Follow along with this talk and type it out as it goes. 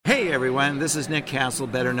Hey everyone, this is Nick Castle,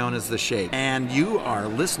 better known as The Shake, and you are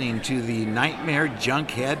listening to the Nightmare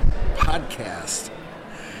Junkhead podcast.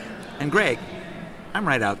 And Greg, I'm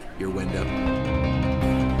right out your window.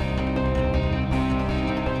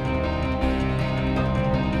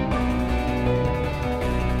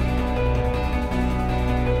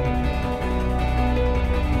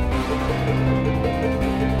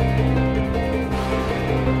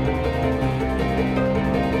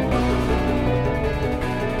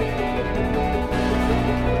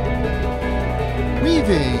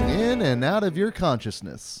 In and out of your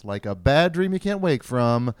consciousness like a bad dream you can't wake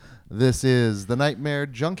from, this is the Nightmare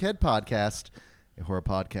Junkhead Podcast, a horror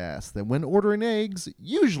podcast that when ordering eggs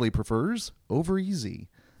usually prefers over easy.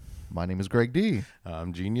 My name is Greg D.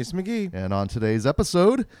 I'm Genius McGee. And on today's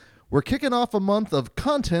episode, we're kicking off a month of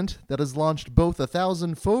content that has launched both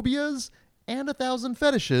 1,000 phobias and 1,000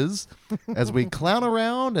 fetishes as we clown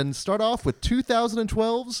around and start off with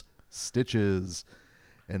 2012's Stitches.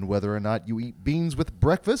 And whether or not you eat beans with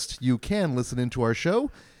breakfast, you can listen into our show.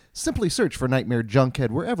 Simply search for Nightmare Junkhead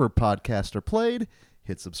wherever podcasts are played.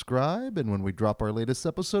 Hit subscribe, and when we drop our latest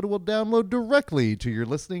episode, it will download directly to your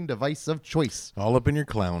listening device of choice. All up in your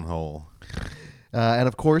clown hole. And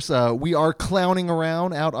of course, we are clowning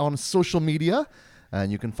around out on social media.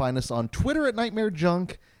 And you can find us on Twitter at Nightmare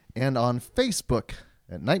Junk and on Facebook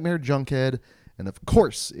at Nightmare Junkhead. And of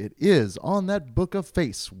course, it is on that book of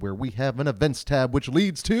face where we have an events tab which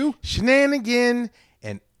leads to Shenanigan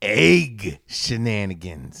and egg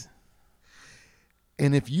shenanigans.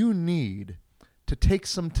 And if you need to take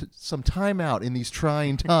some time out in these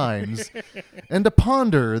trying times and to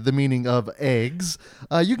ponder the meaning of eggs,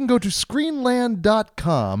 you can go to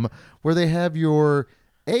screenland.com where they have your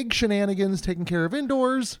egg shenanigans taken care of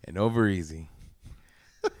indoors. And over easy.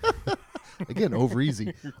 Again, over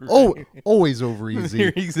easy. Oh, always over easy.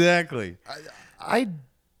 Exactly. I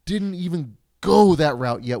didn't even go that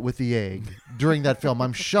route yet with the egg during that film.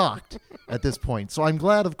 I'm shocked at this point. So I'm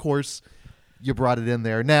glad, of course, you brought it in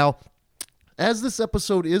there. Now, as this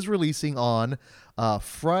episode is releasing on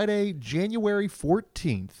Friday, January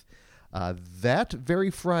 14th, that very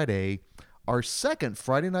Friday, our second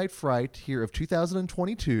Friday Night Fright here of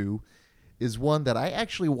 2022 is one that I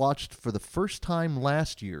actually watched for the first time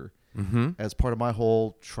last year. As part of my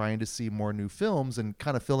whole trying to see more new films and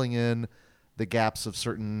kind of filling in the gaps of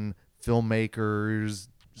certain filmmakers,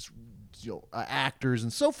 actors,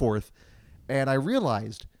 and so forth. And I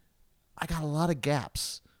realized I got a lot of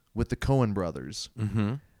gaps with the Coen brothers.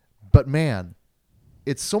 But man,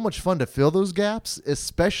 it's so much fun to fill those gaps,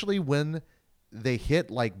 especially when they hit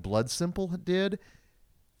like Blood Simple did.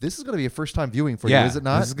 This is going to be a first-time viewing for you, is it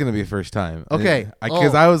not? This is going to be a first time. Okay.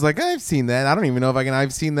 Because I was like, I've seen that. I don't even know if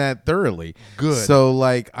I've seen that thoroughly. Good. So,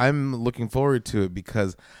 like, I'm looking forward to it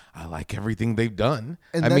because I like everything they've done.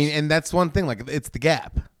 And that's one thing. Like, it's the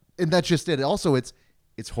gap. And that's just it. Also, it's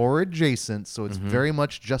horror adjacent, so it's very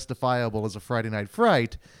much justifiable as a Friday Night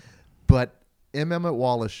Fright. But M. Emmett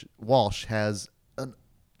Walsh has a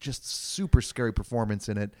just super scary performance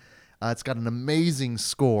in it. It's got an amazing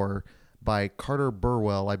score by Carter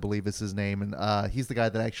Burwell, I believe is his name. And he's the guy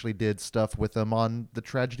that actually did stuff with them on The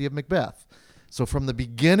Tragedy of Macbeth. So from the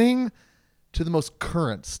beginning to the most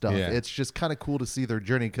current stuff, it's just kind of cool to see their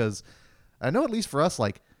journey because I know at least for us,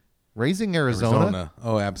 like Raising Arizona.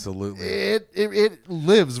 Oh, absolutely. It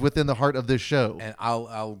lives within the heart of this show. And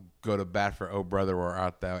I'll go to bat for Oh Brother Where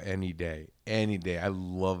Art Thou any day. Any day. I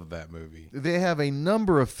love that movie. They have a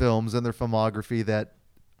number of films in their filmography that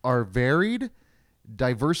are varied,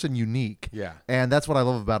 diverse, and unique. Yeah. And that's what I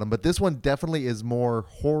love about them. But this one definitely is more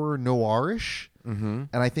horror noirish. And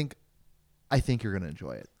I think you're going to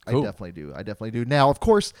enjoy it. Cool. I definitely do. Now, of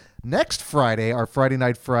course, next Friday, our Friday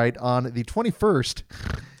Night Fright on the 21st,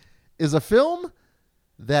 is a film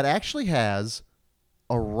that actually has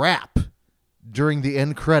a rap during the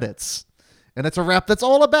end credits. And it's a rap that's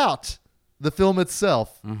all about the film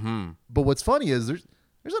itself. But what's funny is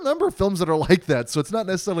there's a number of films that are like that, so it's not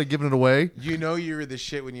necessarily giving it away. You know you were the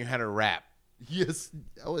shit when you had a rap. Yes,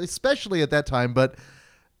 especially at that time. But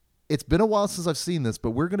it's been a while since I've seen this,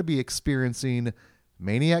 but we're going to be experiencing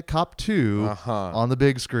Maniac Cop 2 on the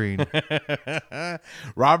big screen.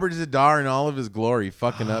 Robert Zadar in all of his glory,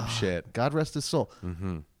 fucking up shit. God rest his soul.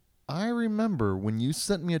 I remember when you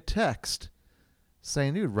sent me a text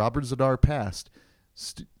saying, dude, Robert Zadar passed.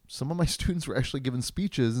 Some of my students were actually giving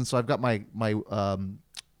speeches, and so I've got my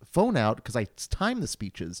phone out because I time the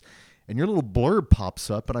speeches, and your little blurb pops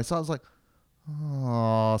up, and I was like,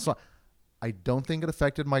 oh. So I don't think it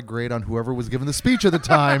affected my grade on whoever was giving the speech at the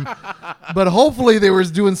time, but hopefully they were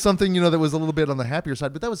doing something, that was a little bit on the happier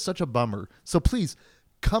side. But that was such a bummer. So please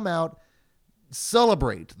come out,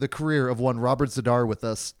 celebrate the career of one Robert Zadar with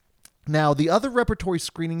us. Now, the other repertory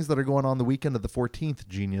screenings that are going on the weekend of the 14th,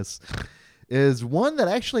 Genius, is one that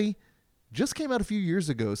actually just came out a few years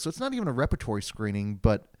ago. So it's not even a repertory screening,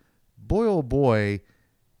 but boy, oh boy,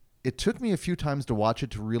 it took me a few times to watch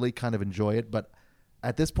it to really kind of enjoy it. But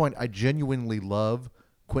at this point, I genuinely love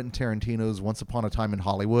Quentin Tarantino's Once Upon a Time in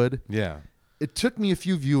Hollywood. Yeah. It took me a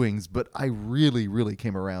few viewings, but I really, really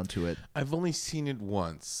came around to it. I've only seen it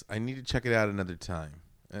once. I need to check it out another time.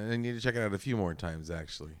 I need to check it out a few more times,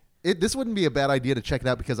 actually. This wouldn't be a bad idea to check it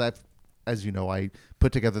out because as you know, I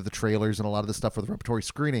put together the trailers and a lot of the stuff for the repertory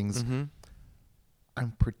screenings. Mm-hmm.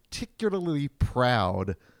 I'm particularly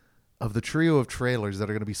proud of the trio of trailers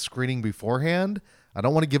that are going to be screening beforehand. I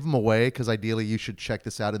don't want to give them away because ideally you should check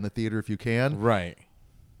this out in the theater if you can. Right.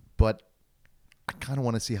 But I kind of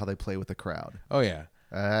want to see how they play with the crowd. Oh, yeah.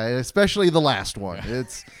 Especially the last one.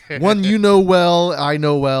 It's one you know well, I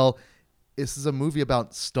know well. This is a movie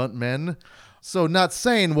about stuntmen. So not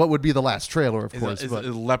saying what would be the last trailer, of course. Is but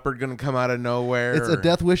a leopard going to come out of nowhere? It's a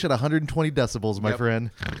death wish at 120 decibels, my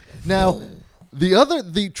friend. Now,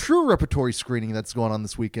 the true repertory screening that's going on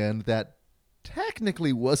this weekend that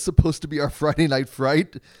technically was supposed to be our Friday Night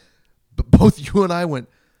Fright, but both you and I went,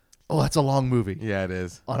 oh, that's a long movie. Yeah, it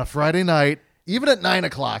is. On a Friday night, even at 9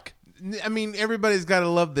 o'clock. I mean, everybody's got to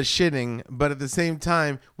love the shitting, but at the same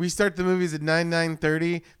time, we start the movies at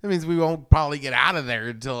 9:30. That means we won't probably get out of there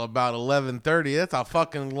until about 11:30. That's a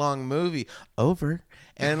fucking long movie. Over.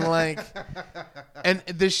 And and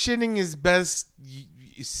the shitting is best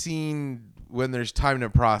seen when there's time to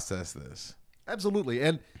process this. Absolutely.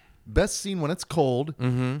 And best seen when it's cold.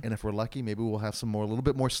 Mm-hmm. And if we're lucky, maybe we'll have a little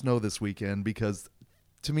bit more snow this weekend because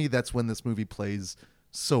to me, that's when this movie plays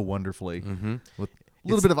so wonderfully. Mm-hmm. With a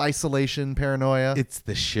little bit of isolation, paranoia. It's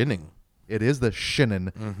the shitting. It is the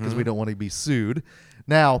shinin because we don't want to be sued.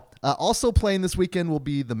 Now, also playing this weekend will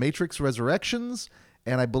be The Matrix Resurrections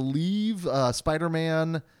and I believe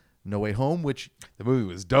Spider-Man No Way Home, which the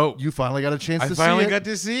movie was dope. You finally got a chance to see it. I finally got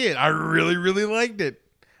to see it. I really, really liked it.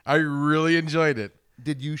 I really enjoyed it.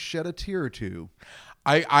 Did you shed a tear or two?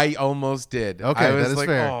 I almost did. Okay, I was that is like,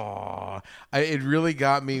 fair. Oh, it really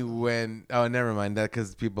got me when. Oh, never mind that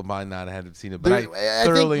because people might not have seen it, but I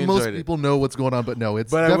thoroughly think enjoyed most people know what's going on, but no, it's.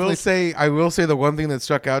 But definitely... I will say the one thing that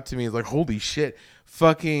struck out to me is like, holy shit,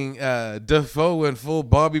 fucking Dafoe went full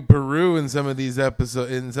Bobby Peru in some of these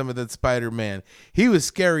episodes, in some of that Spider-Man. He was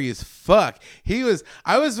scary as fuck.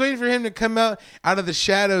 I was waiting for him to come out of the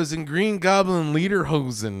shadows in Green Goblin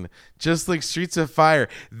Lederhosen, just like Streets of Fire.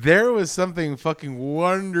 There was something fucking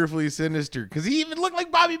wonderfully sinister because he even looked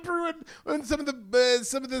like Bobby Peru in some of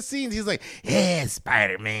the scenes. He's like, yeah,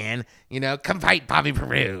 Spider-Man, come fight Bobby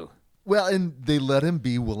Peru. Well, and they let him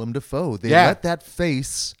be Willem Dafoe. They let that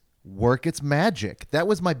face work its magic. That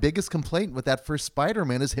was my biggest complaint with that first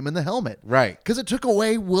Spider-Man is him in the helmet. Right. Because it took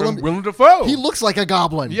away Willem Dafoe. He looks like a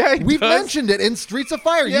goblin. Yeah, We've mentioned it in Streets of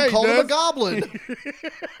Fire. Yeah, you called him a goblin.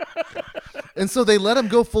 And so they let him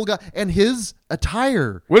go full and his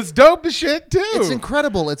attire was dope as shit too. It's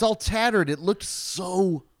incredible. It's all tattered. It looked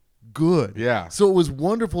so good. Yeah. So it was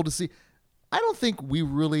wonderful to see. I don't think we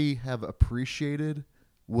really have appreciated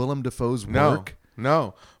Willem Dafoe's work.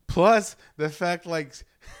 No. Plus the fact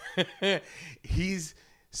he's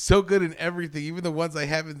so good in everything, even the ones I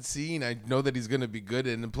haven't seen. I know that he's going to be good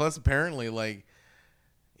in, and plus apparently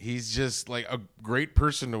he's just like a great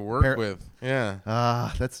person to work with. Yeah.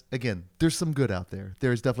 That's again. There's some good out there.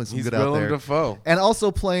 There's definitely some good out there. Willem Dafoe. And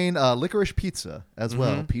also playing Licorice Pizza as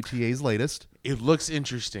well. PTA's latest. It looks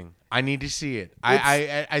interesting. I need to see it.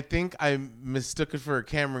 I think I mistook it for a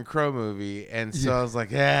Cameron Crowe movie, and so I was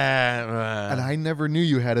like, yeah. And I never knew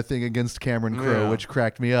you had a thing against Cameron Crowe, which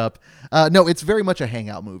cracked me up. No, it's very much a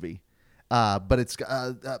hangout movie, but it's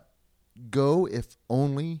go if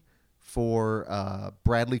only for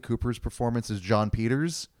Bradley Cooper's performance as John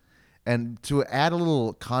Peters, and to add a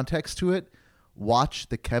little context to it, watch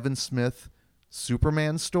the Kevin Smith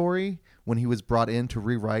Superman story when he was brought in to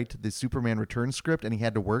rewrite the Superman Returns script and he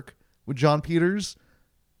had to work with John Peters.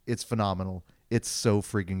 It's phenomenal. It's so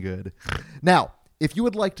freaking good. Now, if you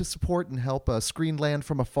would like to support and help Screenland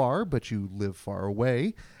from afar, but you live far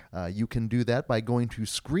away, you can do that by going to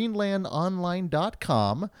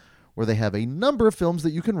screenlandonline.com, where they have a number of films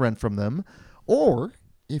that you can rent from them. Or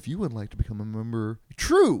if you would like to become a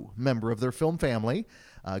true member of their film family,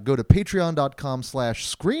 go to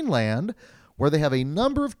patreon.com/screenland, where they have a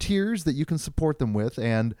number of tiers that you can support them with.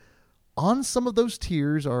 And on some of those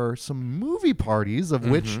tiers are some movie parties of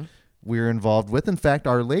which we're involved with. In fact,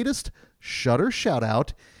 our latest Shudder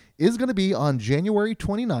shout-out is going to be on January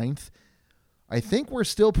 29th. I think we're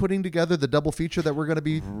still putting together the double feature that we're going to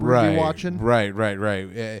be watching. Right.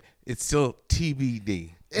 It's still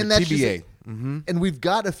TBD. And that's just TBA. it. And we've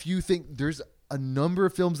got a few things. There's a number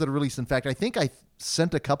of films that are released. In fact, I think I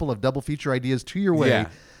sent a couple of double feature ideas to your way. Yeah.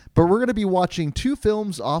 But we're going to be watching 2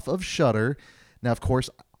 films off of Shudder. Now, of course,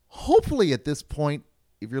 hopefully at this point,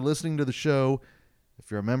 if you're listening to the show, if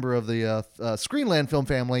you're a member of the Screenland film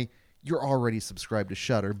family, you're already subscribed to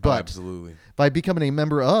Shudder. But Absolutely. by becoming a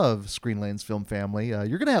member of Screenland's film family,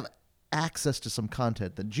 you're going to have access to some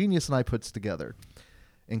content that Genius and I puts together,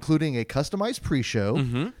 including a customized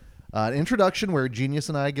pre-show, an introduction where Genius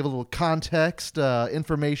and I give a little context,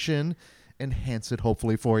 information, enhance it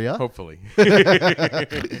hopefully for you. Hopefully.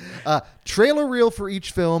 Trailer reel for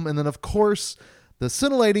each film, and then, of course, the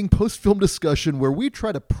scintillating post-film discussion where we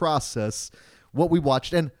try to process what we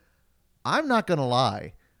watched. And I'm not going to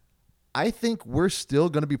lie. I think we're still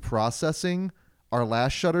going to be processing our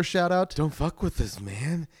last Shudder shout-out. Don't fuck with this,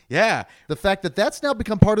 man. Yeah. The fact that that's now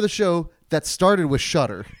become part of the show that started with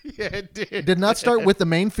Shudder. Yeah, it did. It did not start with the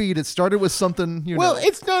main feed. It started with something, Well,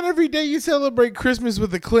 it's not every day you celebrate Christmas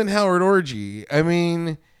with a Clint Howard orgy. I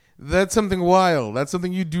mean, that's something wild. That's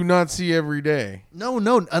something you do not see every day. No,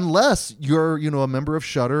 unless you're, a member of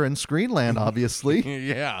Shudder and Screenland, obviously.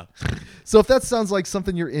 Yeah. So if that sounds like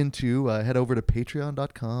something you're into, head over to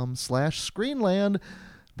patreon.com/Screenland.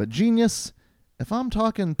 But Genius, if I'm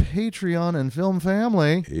talking Patreon and Film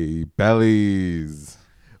Family, Hey, bellies.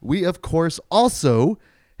 we, of course, also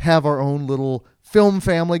have our own little film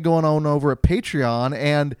family going on over at Patreon.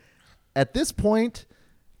 And at this point,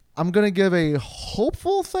 I'm going to give a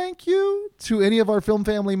hopeful thank you to any of our film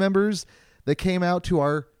family members that came out to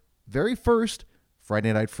our very first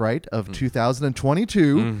Friday Night Fright of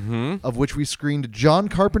 2022, of which we screened John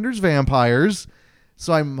Carpenter's Vampires.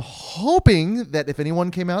 So I'm hoping that if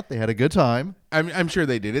anyone came out, they had a good time. I'm sure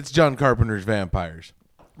they did. It's John Carpenter's Vampires.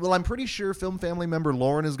 Well, I'm pretty sure film family member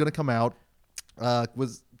Lauren is going to come out,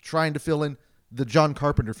 was trying to fill in the John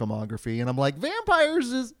Carpenter filmography. And I'm like,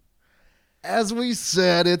 Vampires is, as we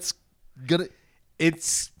said, it's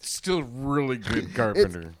still really good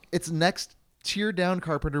Carpenter. It's next tier down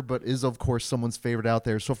Carpenter, but is, of course, someone's favorite out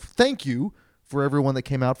there. So thank you for everyone that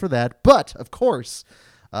came out for that. But, of course,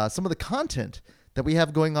 some of the content that we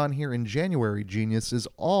have going on here in January, Genius, is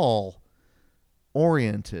all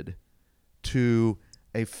oriented to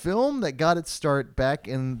a film that got its start back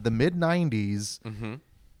in the mid-90s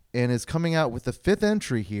and is coming out with the 5th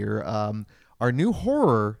entry here. Our new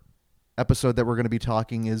horror episode that we're going to be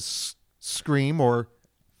talking is Scream, or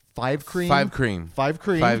Five Cream. Five Cream.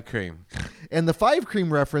 And the Five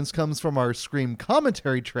Cream reference comes from our Scream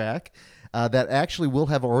commentary track that actually will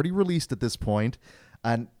have already released at this point.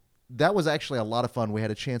 And that was actually a lot of fun. We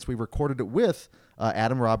had a chance. We recorded it with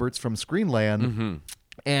Adam Roberts from Screenland.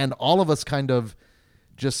 And all of us kind of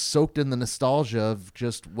just soaked in the nostalgia of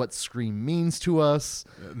just what Scream means to us.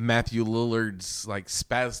 Matthew Lillard's like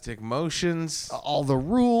spastic motions. All the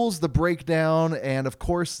rules, the breakdown, and of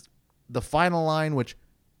course the final line, which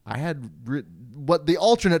I had what the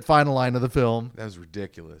alternate final line of the film. That was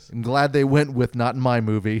ridiculous. I'm glad they went with "Not in my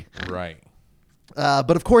movie." Right.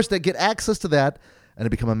 But of course, to get access to that and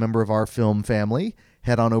to become a member of our film family,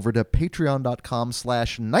 head on over to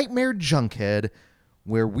patreon.com/nightmarejunkhead,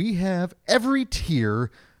 where we have every tier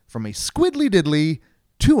from a squiddly diddly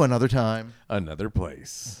to another time. Another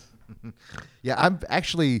place. Yeah, I'm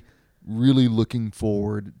actually really looking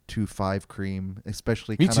forward to Five Cream,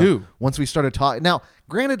 especially Me too. Once we started talking. Now,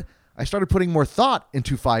 granted, I started putting more thought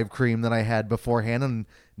into Five Cream than I had beforehand, and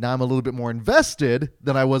now I'm a little bit more invested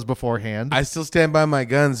than I was beforehand. I still stand by my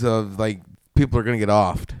guns of like people are going to get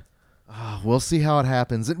offed. We'll see how it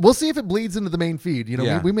happens. We'll see if it bleeds into the main feed.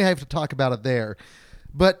 Yeah. We may have to talk about it there.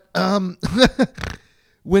 But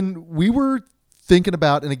when we were thinking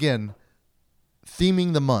about, and again,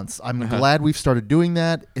 theming the months, I'm glad we've started doing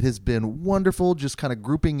that. It has been wonderful just kind of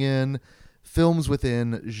grouping in films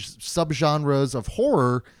within subgenres of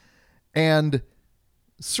horror, and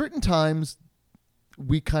certain times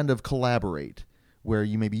we kind of collaborate where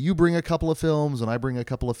you bring a couple of films and I bring a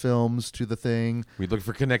couple of films to the thing. We look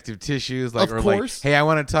for connective tissues, Of course. hey, I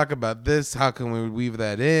want to talk about this. How can we weave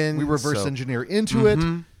that in? We reverse engineer into it.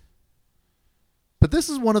 But this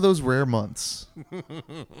is one of those rare months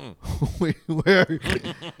where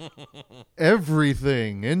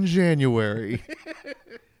everything in January,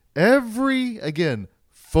 again,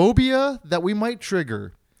 phobia that we might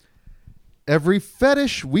trigger, every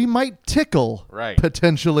fetish we might tickle, Right.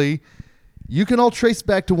 potentially, you can all trace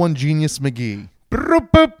back to one Genius McGee.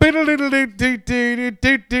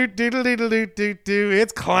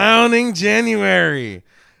 It's clowning January.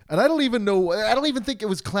 And I don't even think it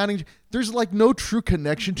was clowning. There's like no true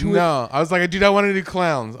connection to it. No, I was like, dude, I want to do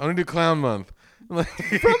clowns. I want to do clown month. From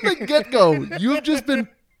the get-go, you've just been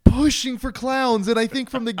pushing for clowns. And I think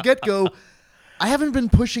from the get-go, I haven't been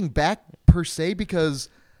pushing back per se because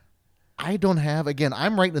I don't have, again,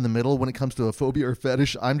 I'm right in the middle when it comes to a phobia or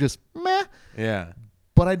fetish. I'm just meh. Yeah.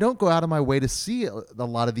 But I don't go out of my way to see a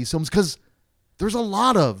lot of these films because there's a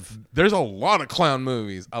lot of clown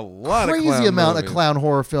movies. A lot crazy of clown amount movies. of clown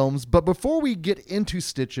horror films. But before we get into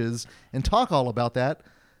Stitches and talk all about that,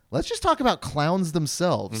 let's just talk about clowns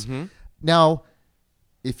themselves. Mm-hmm. Now,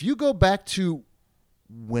 if you go back to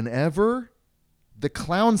whenever the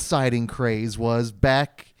clown sighting craze was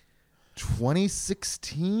back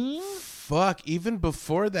 2016? Fuck, even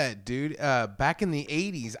before that, dude. Back in the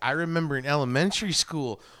 80s, I remember in elementary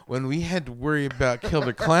school when we had to worry about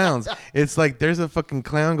killer clowns. It's like there's a fucking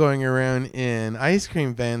clown going around in ice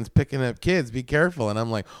cream vans picking up kids. Be careful. And I'm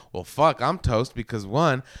like, well, fuck, I'm toast because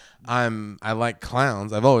one, I like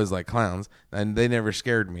clowns. I've always liked clowns, and they never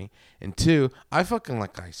scared me. And two, I fucking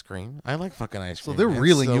like ice cream. I like fucking ice cream. So they're man.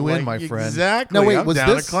 reeling So, you in, like, my friend. Exactly. Now, wait, I'm was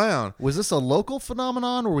down this to clown. Was this a local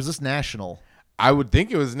phenomenon or was this national? I would think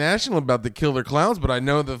it was national about the killer clowns, but I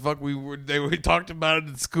know the fuck we talked about it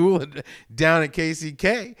in school and down at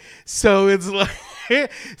KCK. So it's like,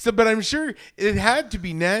 but I'm sure it had to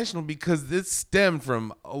be national because this stemmed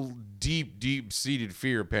from a deep seated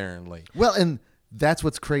fear, apparently. Well, and that's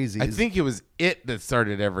what's crazy. I think it was it that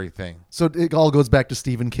started everything. So it all goes back to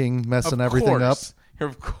Stephen King messing everything up.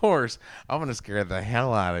 Of course. I'm going to scare the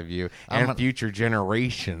hell out of you and future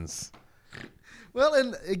generations. Well,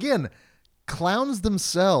 and again, clowns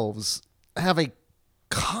themselves have a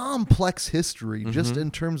complex history just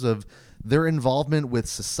in terms of their involvement with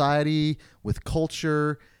society, with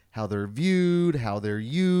culture, how they're viewed, how they're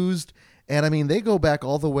used. And I mean, they go back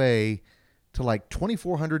all the way to like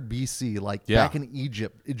 2400 BC, like back in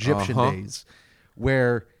Egyptian days,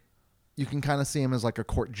 where you can kind of see him as like a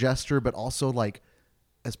court jester, but also like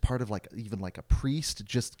as part of like even like a priest,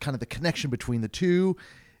 just kind of the connection between the two.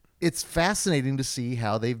 It's fascinating to see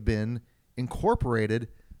how they've been incorporated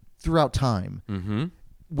throughout time,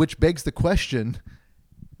 which begs the question: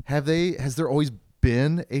 has there always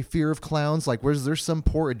been a fear of clowns? Like, was there some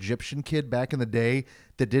poor Egyptian kid back in the day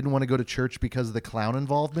that didn't want to go to church because of the clown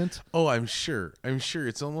involvement? Oh, I'm sure.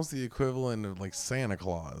 It's almost the equivalent of like Santa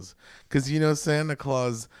Claus. Because, Santa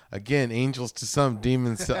Claus, again, angels to some,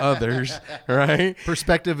 demons to others, right?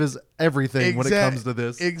 Perspective is everything when it comes to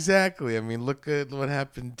this. Exactly. I mean, look at what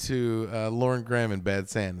happened to Lauren Graham in Bad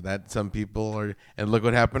Santa. That some people are, and look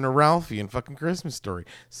what happened to Ralphie in fucking Christmas Story.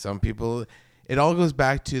 Some people, it all goes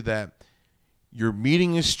back to that. You're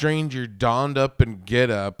meeting a stranger donned up and get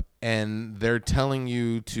up, and they're telling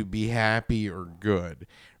you to be happy or good,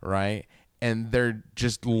 right? And they're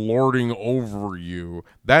just lording over you.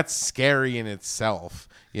 That's scary in itself.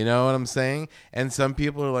 You know what I'm saying? And some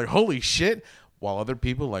people are like, holy shit, while other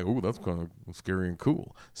people are like, oh, that's kind of scary and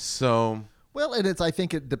cool. So, well, and I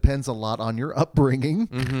think it depends a lot on your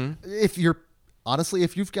upbringing. If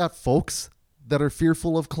you've got folks that are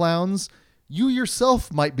fearful of clowns, you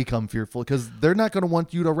yourself might become fearful because they're not going to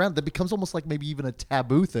want you to around. That becomes almost like maybe even a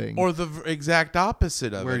taboo thing. Or the exact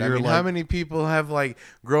opposite of it. I mean, how many people have, like,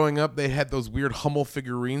 growing up, they had those weird Hummel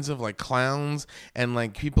figurines of, like, clowns and,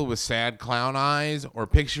 like, people with sad clown eyes or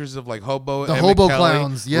pictures of, like, hobo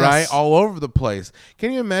clowns, yes. Right? All over the place.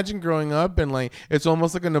 Can you imagine growing up and, like, it's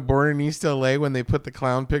almost like in a Born in East L.A. when they put the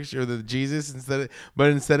clown picture of the Jesus instead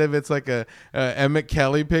of it's like a Emmett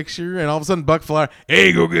Kelly picture and all of a sudden Buck Flower,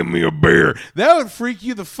 hey, go get me a beer. That would freak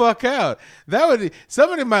you the fuck out.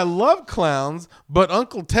 Somebody might love clowns, but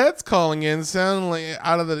Uncle Ted's calling in sounding like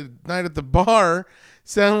out of the night at the bar,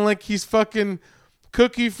 sounding like he's fucking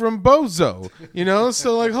Cookie from Bozo,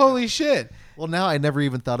 So like, holy shit. Well, now I never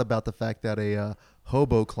even thought about the fact that a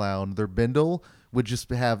hobo clown, their bindle, would just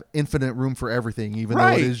have infinite room for everything, even though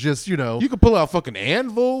it is just, You could pull out fucking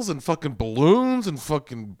anvils and fucking balloons and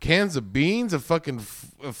fucking cans of beans and fucking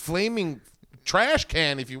flaming trash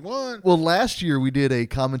can if you want. Well, last year we did a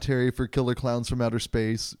commentary for Killer Clowns from Outer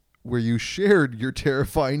Space where you shared your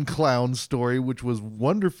terrifying clown story, which was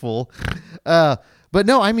wonderful. But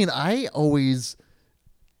no, I mean, I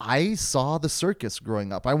saw the circus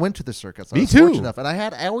growing up. I went to the circus. Me too. Fortunate enough, and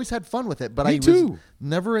I always had fun with it, but I was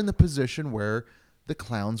never in the position where the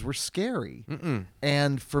clowns were scary.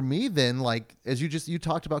 And for me then, like, as you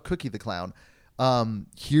talked about Cookie the Clown,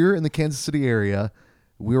 here in the Kansas City area,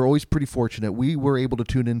 we were always pretty fortunate. We were able to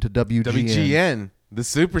tune into WGN. WGN, the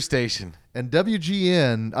superstation. And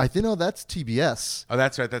WGN, I think, that's TBS. Oh,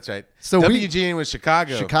 that's right. So WGN was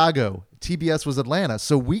Chicago. TBS was Atlanta.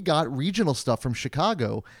 So we got regional stuff from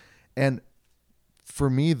Chicago. And for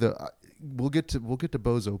me, we'll get to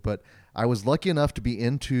Bozo, but I was lucky enough to be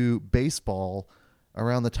into baseball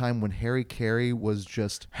around the time when Harry Carey was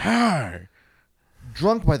just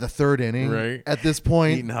drunk by the third inning. Right. At this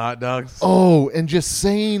point, Eating hot dogs. oh, and just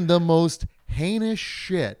saying the most heinous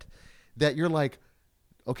shit that you're like,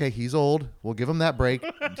 okay, he's old. We'll give him that break.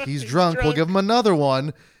 He's drunk. We'll give him another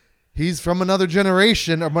one. He's from another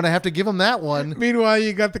generation. I'm going to have to give him that one. Meanwhile,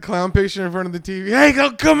 you got the clown picture in front of the TV. Hey,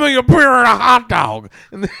 go come here, you beer and a hot dog.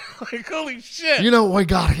 And they're like, holy shit. You know what I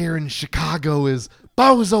got here in Chicago is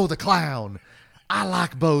Bozo the Clown. I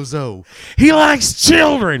like Bozo. He likes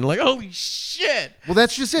children. Like, holy shit. Well,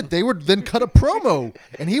 that's just it. They would then cut a promo,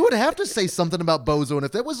 and he would have to say something about Bozo. And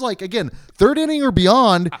if that was like, again, third inning or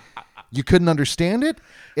beyond, you couldn't understand it.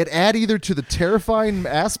 It add either to the terrifying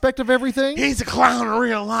aspect of everything. He's a clown in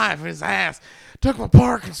real life. His ass took my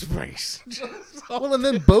parking space. Well, and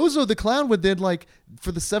then Bozo the Clown would then, like,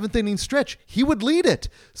 for the seventh inning stretch, he would lead it.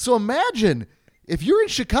 So imagine, if you're in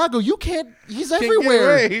Chicago, you can't, he's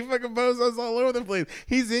everywhere. He fucking Bozo's all over the place.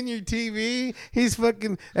 He's in your TV. He's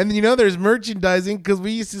fucking, and then, you know, there's merchandising because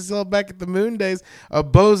we used to sell back at the Moon days a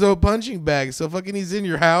Bozo punching bag. So fucking he's in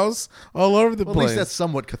your house all over the Well, place. at least that's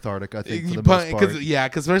somewhat cathartic, I think, for You the most part.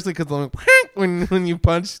 especially because when you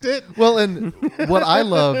punched it. Well, and what I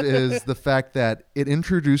love is the fact that it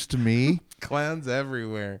introduced to me Clowns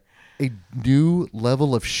everywhere. a new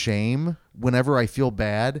level of shame whenever I feel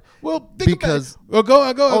bad. Well, because go.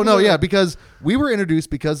 oh no, yeah, because we were introduced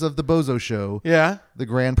because of the Bozo Show, Yeah, the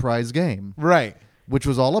grand prize game, right. which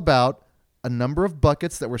was all about a number of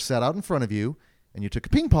buckets that were set out in front of you, and you took a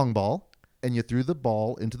ping pong ball and you threw the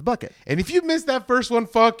ball into the bucket. And if you missed that first one,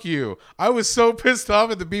 fuck you. I was so pissed off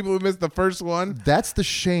at the people who missed the first one. That's the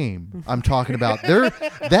shame I'm talking about.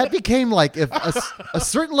 That became like if a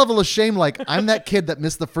certain level of shame, like I'm that kid that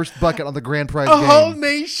missed the first bucket on the grand prize A game. whole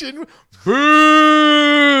nation,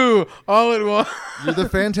 boo, all at once. You're the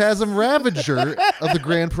Phantasm Ravager of the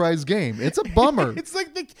grand prize game. It's a bummer. It's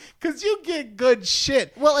like because you get good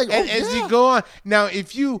shit. Well, like, and oh, as yeah. you go on, now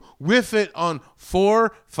if you whiff it on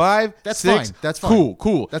 4, 5, That's 6, fine. That's fine.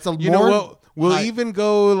 Cool. That's a you know more what? We'll high- even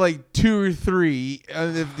go like 2 or 3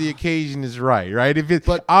 if the occasion is right? If it's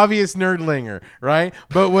But- obvious nerdlinger, right?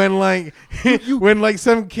 But when like when like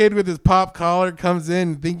some kid with his pop collar comes in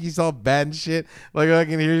and think he's all bad and shit, like I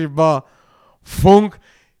can hear your ball, funk.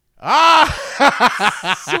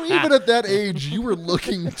 So even at that age, you were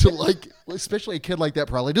looking to like, especially a kid like that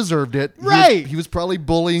probably deserved it. Right. He was probably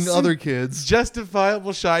bullying other kids.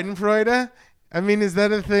 Justifiable Schadenfreude. I mean, is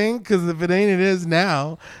that a thing? Because if it ain't, it is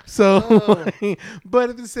now. So, but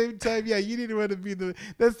at the same time, yeah, you didn't want to be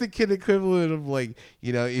that's the kid equivalent of like,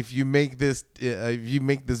 you know, if you make this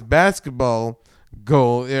basketball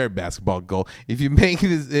goal, if you make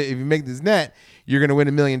this net, you're gonna win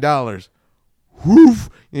 $1 million. Woof,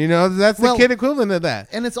 you know, that's the kid equivalent of that.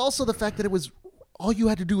 And it's also the fact that it was all you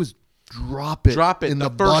had to do was drop it In the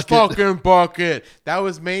bucket. first fucking bucket. That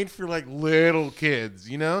was made for like little kids,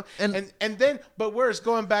 you know? And then, but worse,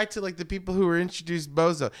 going back to like the people who were introduced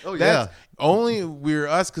Bozo. Oh, that's only we're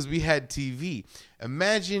us because we had TV.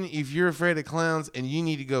 Imagine if you're afraid of clowns and you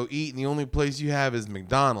need to go eat and the only place you have is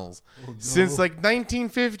McDonald's. Oh, no. Since like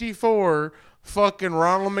 1954, fucking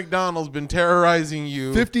Ronald McDonald's been terrorizing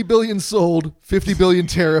you. 50 billion sold, 50 billion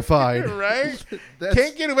terrified. Right?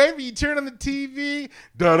 Can't get away from you. Turn on the TV.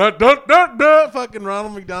 Da-da-da-da-da. Fucking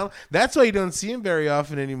Ronald McDonald. That's why you don't see him very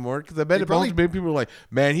often anymore. Because I bet a bunch of people are like,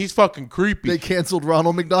 man, he's fucking creepy. They canceled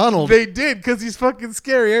Ronald McDonald. They did because he's fucking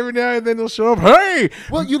scary. Every now and then he'll show up. Hey!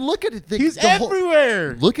 Well, you look at it. He's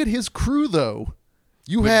everywhere. Look at his crew, though.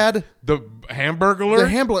 You had the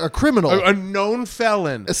Hamburglar, a criminal, a known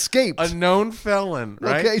felon, escaped. A known felon,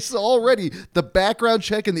 right? Okay, so already the background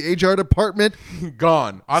check in the HR department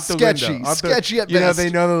gone out the sketchy, window. sketchy at you best. know, they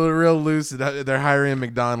know they're real loose. They're hiring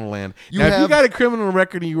McDonald land. You now, if you have- got a criminal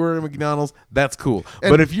record and you work at McDonald's, that's cool.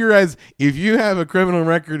 But if you have a criminal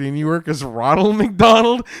record and you work as Ronald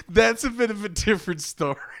McDonald, that's a bit of a different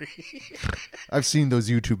story. I've seen those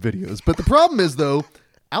YouTube videos, but the problem is though.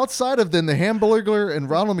 Outside of then the Hamburglar and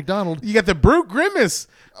Ronald McDonald, You got the Brute Grimace.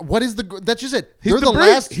 what is the? That's just it. He's They're the the brute.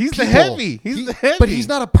 last. He's the people. heavy. He's the heavy. But he's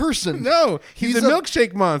not a person. No, he's a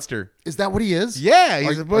milkshake monster. Is that what he is? Yeah,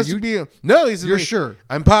 he's supposed to be. No, he's. You're sure?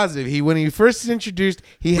 I'm positive. When he first introduced,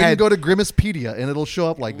 he We can had go to Grimacepedia and it'll show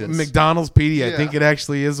up like this. McDonald's PD. Yeah. I think it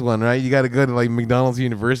actually is one, right? You got to go to like McDonald's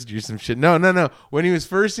University or some shit. No. When he was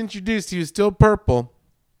first introduced, he was still purple.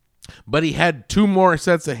 But he had 2 more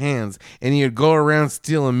sets of hands, and he would go around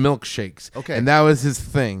stealing milkshakes. Okay. And that was his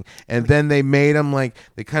thing. And then they made him like,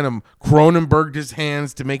 they kind of Cronenberged his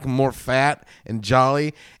hands to make him more fat and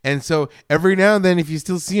jolly. And so every now and then, if you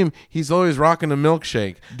still see him, he's always rocking a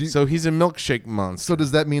milkshake. So he's a milkshake monster. So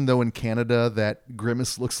does that mean, though, in Canada that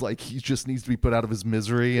Grimace looks like he just needs to be put out of his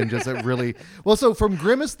misery and just really... Well, so from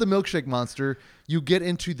Grimace the milkshake monster, you get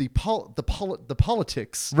into the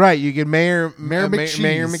politics. Right. You get Mayor McCheese.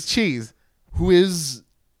 Mayor McCheese. Who is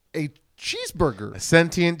a cheeseburger. A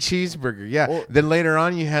sentient cheeseburger, yeah. Or- Then later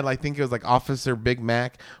on, you had, I think it was like Officer Big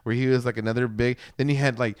Mac, where he was like another big. Then you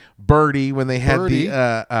had like Birdie when they had Birdie.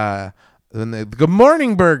 the Good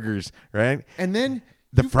Morning Burgers, right? And then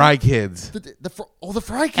The Fry Kids. the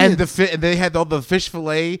Fry Kids. And they had all the fish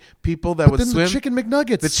fillet people that but would then swim. the chicken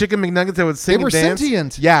McNuggets. The chicken McNuggets that would sing They were and dance.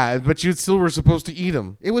 sentient. Yeah, but you still were supposed to eat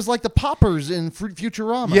them. It was like the poppers in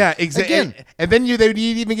Futurama. Yeah, exactly. Again, And then they'd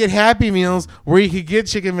even get Happy Meals where you could get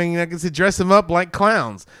chicken McNuggets to dress them up like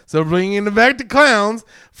clowns. So bringing them back to clowns,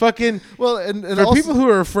 fucking. well, and For also, people who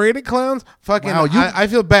are afraid of clowns, fucking, Wow, I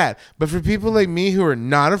feel bad. But for people like me who are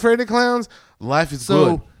not afraid of clowns, life is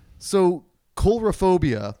good. So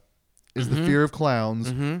coulrophobia is Mm-hmm. the fear of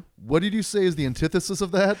clowns. What did you say is the antithesis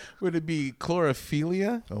of that? Would it be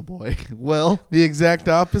chlorophilia? Oh boy. Well, The exact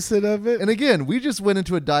opposite of it? and again, we just went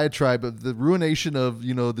into a diatribe of the ruination of,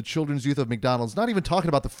 the children's youth of McDonald's, not even talking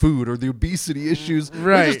about the food or the obesity issues. We're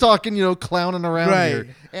Right. just talking, clowning around Right. here.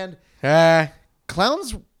 And Ah,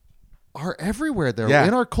 clowns are everywhere there Yeah.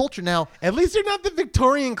 in our culture now. at least they're not the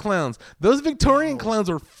Victorian clowns. Those Victorian clowns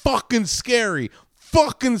are fucking scary.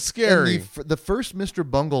 Fucking scary. And the first Mr.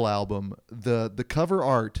 Bungle album, the cover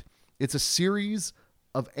art, it's a series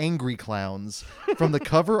of angry clowns from the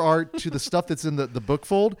cover art to the stuff that's in the book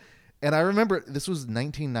fold. And I remember this was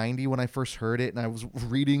 1990 when I first heard it, and I was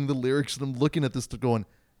reading the lyrics and I'm looking at this going,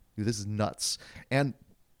 dude, this is nuts. And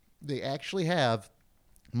they actually have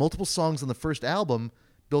multiple songs on the first album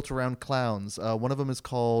built around clowns. One of them is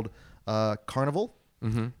called Carnival,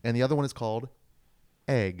 and the other one is called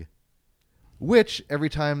Egg. Which every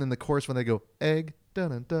time in the chorus when they go egg, dun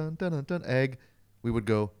dun dun dun dun egg, we would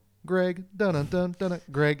go Greg, dun dun dun dun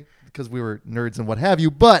Greg, because we were nerds and what have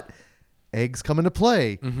you. But eggs come into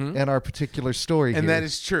play in our particular story, and here. that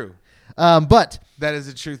is true. But That is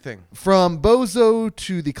a true thing. from Bozo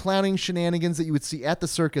to the clowning shenanigans that you would see at the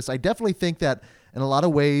circus, I definitely think that in a lot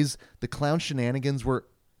of ways the clown shenanigans were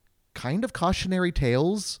kind of cautionary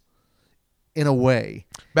tales. In a way,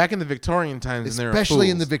 Back in the Victorian times, especially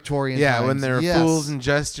in the Victorian times. yeah, when there were Yes. fools and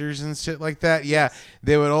jesters and shit like that. Yeah,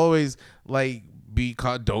 they would always like be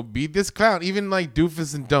called, "Don't beat this clown." Even like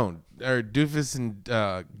Doofus and Don't, or Doofus and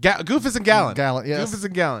Goofus and Gallant. Gallant, yes. Goofus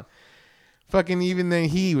and Gallant. Fucking even then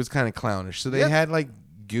he was kind of clownish. So they Yep. had like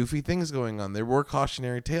goofy things going on. There were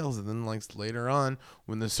cautionary tales, and then like later on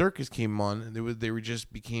when the circus came on, they were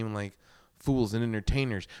just became like fools and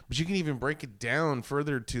entertainers. But you can even break it down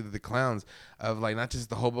further to the clowns of like not just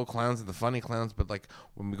the hobo clowns and the funny clowns, but like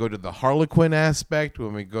when we go to the Harlequin aspect,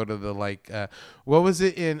 when we go to the like what was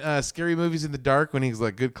it in Scary Movies in the Dark when he's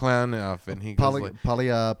like good clown off and he goes like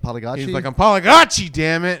Polygotchi. he's like I'm Polygotchi,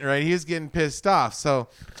 damn it, right? He was getting pissed off. So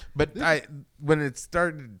but when it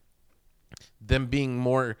started them being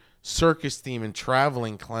more circus theme and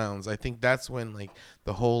traveling clowns, I think that's when like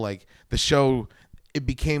the whole like the show, it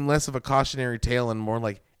became less of a cautionary tale and more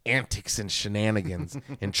like antics and shenanigans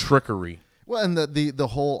and trickery. Well, and the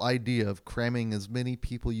whole idea of cramming as many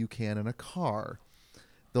people you can in a car,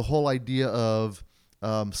 the whole idea of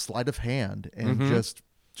sleight of hand and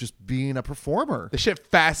just being a performer. The shit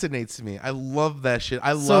fascinates me. I love that shit.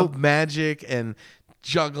 I love magic and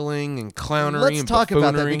juggling and clownery. Let's and talk about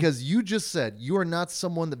that buffoonery. because you just said you are not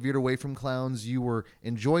someone that veered away from clowns. You were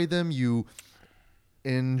enjoy them. You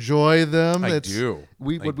enjoy them. I It's- do.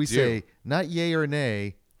 What we do. say? Not yay or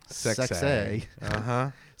nay. Sex-ay.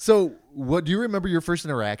 So, what do you remember your first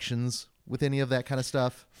interactions with any of that kind of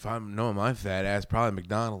stuff? If I'm knowing my fat ass, probably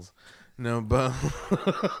McDonald's. No, but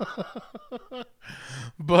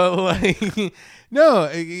but like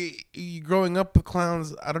no, growing up with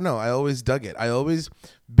clowns, I don't know. I always dug it. I always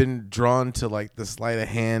been drawn to like the sleight of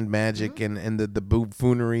hand magic and the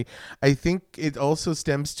buffoonery. I think it also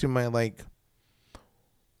stems to my like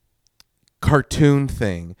cartoon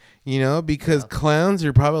thing, because clowns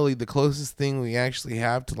are probably the closest thing we actually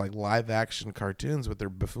have to like live action cartoons with their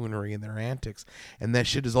buffoonery and their antics, and that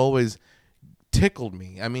shit has always tickled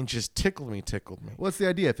me. I mean, just tickled me. What's the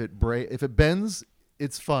idea? If it bends,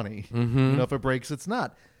 it's funny. If it breaks, it's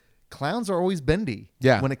not. Clowns are always bendy.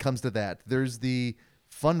 Yeah. When it comes to that, there's the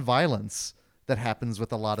fun violence that happens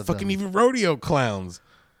with a lot of Fucking them. even rodeo clowns.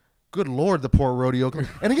 good Lord, the poor rodeo clown.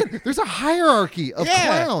 And again, there's a hierarchy of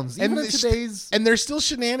clowns. Even in there's today's... and there's still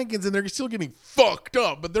shenanigans, and they're still getting fucked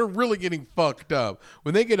up, but they're really getting fucked up.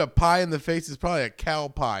 When they get a pie in the face, it's probably a cow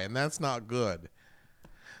pie, and that's not good.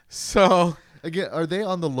 So... Again, are they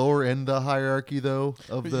on the lower end of the hierarchy, though?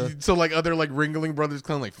 Of the So, like, other, like, Ringling Brothers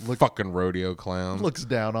clown, like, fucking rodeo clowns. looks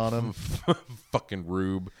down on them. Fucking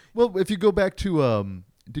rube. Well, if you go back to...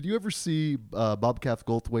 did you ever see Bobcat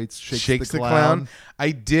Goldthwait's Shakes the Clown?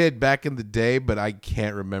 I did back in the day, but I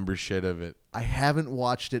can't remember shit of it. I haven't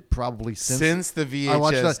watched it probably since the I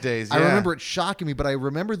watched VHS that. days. I yeah. remember it shocking me, but I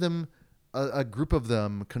remember them, a group of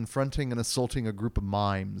them, confronting and assaulting a group of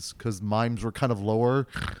mimes because mimes were kind of lower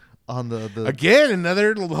on the Again,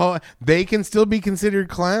 another they can still be considered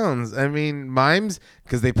clowns. I mean, mimes,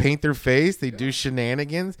 because they paint their face, they do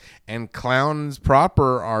shenanigans, and clowns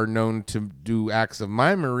proper are known to do acts of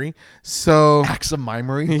mimery. So acts of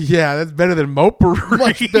mimery. yeah, that's better than mopery.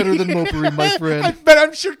 Much better than mopery, my friend. But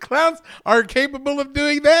I'm sure clowns are capable of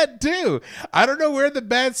doing that too. I don't know where the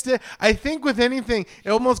bad I think with anything,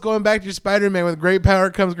 almost going back to Spider-Man, with great power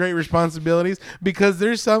comes great responsibilities, because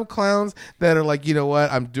there's some clowns that are like, you know what,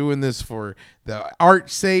 I'm doing this for the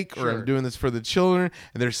art's sake, or I'm doing this for the children.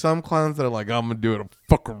 And there's some clowns that are like, I'm gonna do it to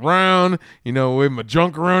fuck around, wave my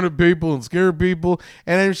junk around at people and scare people.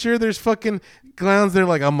 And I'm sure there's fucking clowns that are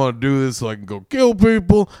like, I'm gonna do this so I can go kill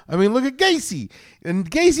people. I mean, look at Gacy. And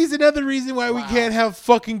Gacy's another reason why we can't have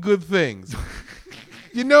fucking good things.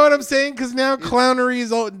 You know what I'm saying? Because now clownery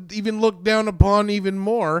is even looked down upon even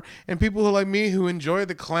more. And people who like me, who enjoy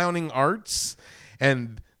the clowning arts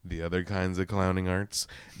and the other kinds of clowning arts,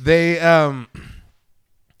 they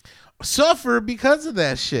suffer because of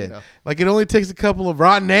that shit. Yeah. Like, it only takes a couple of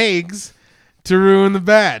rotten eggs to ruin the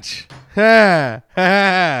batch. Ha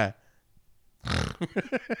ha.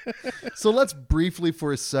 So let's briefly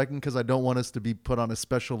for a second, because I don't want us to be put on a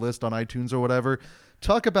special list on iTunes or whatever,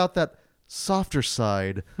 talk about that softer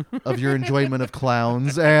side of your enjoyment of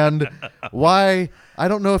clowns, and why. I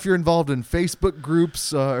don't know if you're involved in Facebook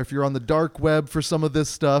groups, or if you're on the dark web for some of this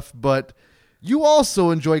stuff, but you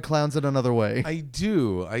also enjoy clowns in another way. I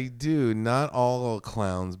do. Not all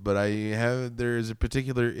clowns, but there's a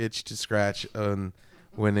particular itch to scratch on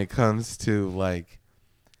when it comes to, like,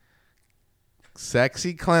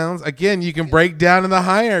 sexy clowns. Again, you can break down in the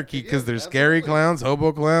hierarchy, because there's scary clowns,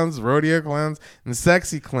 hobo clowns, rodeo clowns, and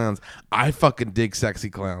sexy clowns. I fucking dig sexy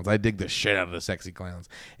clowns. I dig the shit out of the sexy clowns.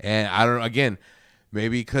 And I don't, again,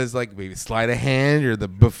 maybe because, like, maybe sleight of hand or the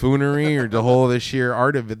buffoonery or the sheer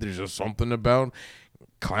art of it, there's just something about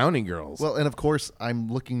clowning girls. Well, and of course, I'm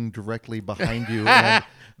looking directly behind you, and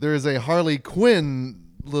there is a Harley Quinn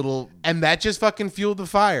little... And that just fucking fueled the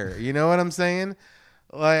fire. You know what I'm saying?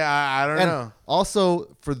 Like, I don't know.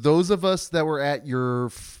 Also, for those of us that were at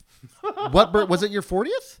your... was it your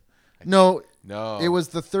 40th? No. It was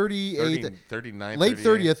the 38th. 39th. Late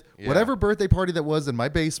 30th. Yeah. Whatever birthday party that was in my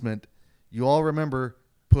basement, you all remember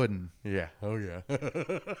pudding. Yeah. Oh, yeah.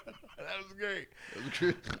 That was great.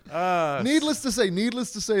 Needless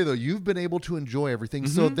to say, though, you've been able to enjoy everything.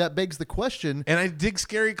 Mm-hmm. So that begs the question. And I dig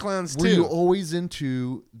scary clowns, too. Were you always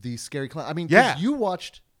into the scary clown? I mean, because you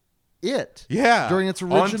watched... during its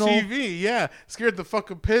original on TV, scared the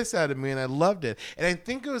fucking piss out of me, and I loved it. And I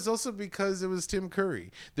think it was also because it was Tim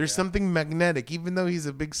Curry. There's something magnetic, even though he's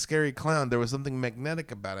a big scary clown. There was something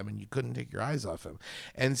magnetic about him, and you couldn't take your eyes off him.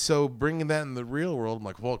 And so bringing that in the real world, I'm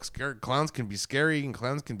like, well, clowns can be scary and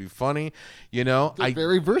clowns can be funny. They're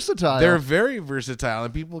very versatile. They're very versatile,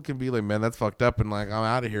 and people can be like, man, that's fucked up, and like, I'm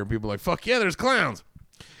out of here. And people are like, fuck yeah, there's clowns.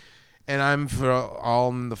 And I'm for all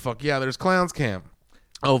in the fuck yeah, there's clowns camp.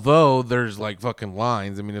 Although there's like fucking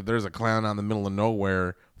lines. I mean, if there's a clown out in the middle of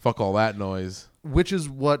nowhere, fuck all that noise. Which is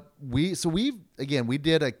what we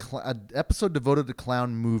did an episode devoted to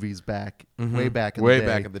clown movies back way back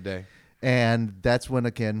in the day. And that's when,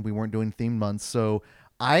 again, we weren't doing themed months. So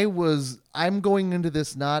I'm going into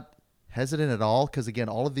this not hesitant at all, because again,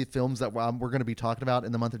 all of the films that we're going to be talking about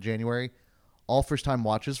in the month of January, all first time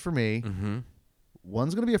watches for me. Mm-hmm.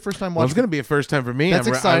 One's going to be a first-time watch. One's going to be a first time for me. That's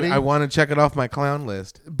exciting. I want to check it off my clown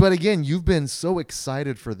list. But again, you've been so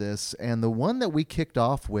excited for this, and the one that we kicked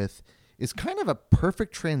off with is kind of a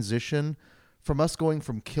perfect transition from us going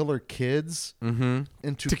from killer kids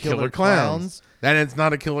into killer clowns. And it's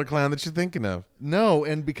not a killer clown that you're thinking of. No,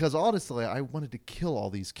 and because honestly, I wanted to kill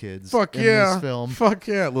all these kids in this film. Fuck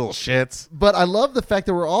yeah, little shits. But I love the fact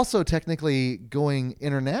that we're also technically going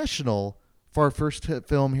international for our first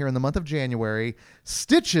film here in the month of January,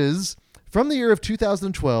 Stitches, from the year of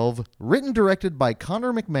 2012, written, directed by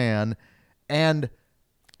Connor McMahon, and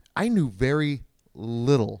I knew very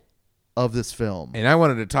little of this film. And I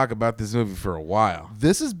wanted to talk about this movie for a while.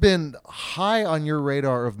 This has been high on your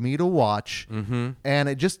radar of me to watch, and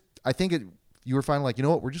I think you were finally like, you know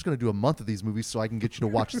what, we're just going to do a month of these movies so I can get you to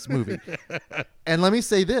watch this movie. And let me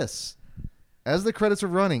say this, as the credits are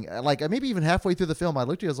running, like maybe even halfway through the film, I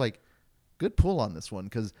looked at you, I was like, good pull on this one,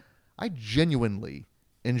 because I genuinely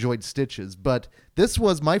enjoyed Stitches. But this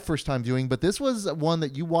was my first time viewing, but this was one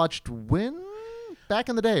that you watched back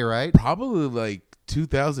in the day, right? Probably like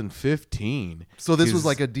 2015. So this was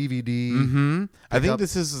like a DVD. I think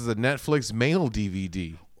this is a Netflix mail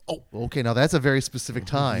DVD. Oh, okay. Now that's a very specific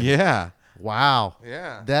time. Yeah. Wow.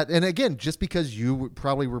 Yeah. That, and again, just because you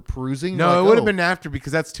probably were perusing. No, like, it would have been after,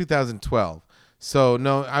 because that's 2012. So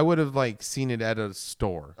no, I would have like seen it at a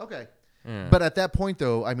store. Okay. But at that point,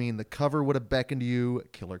 though, I mean, the cover would have beckoned to you,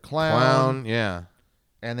 Killer Clown. Yeah.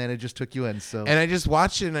 And then it just took you in. So. And I just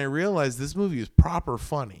watched it and I realized this movie is proper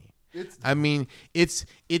funny. It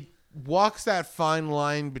walks that fine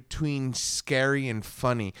line between scary and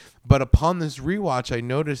funny. But upon this rewatch, I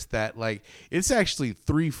noticed that like it's actually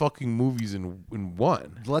 3 fucking movies in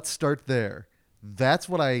one. Let's start there. That's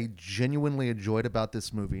what I genuinely enjoyed about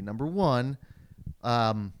this movie. Number one,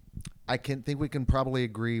 I think we can probably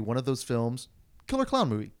agree one of those films, Killer Clown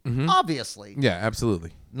movie, obviously. Yeah,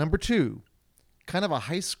 absolutely. Number two, kind of a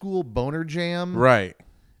high school boner jam. Right.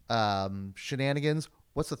 Shenanigans.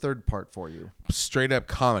 What's the third part for you? Straight up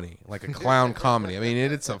comedy, like a clown comedy. I mean,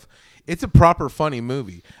 it's a proper funny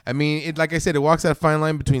movie. I mean, like I said, it walks that fine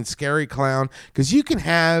line between scary clown, because you can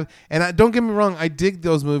have, and don't get me wrong, I dig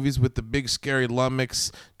those movies with the big scary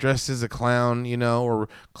lummox dressed as a clown, or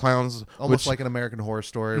clowns. Almost like an American Horror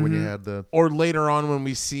Story when you had the. Or later on when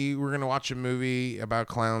we're gonna watch a movie about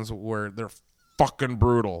clowns where they're fucking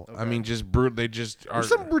brutal. Okay. I mean, just brutal. They just are. There's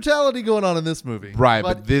some brutality going on in this movie, right?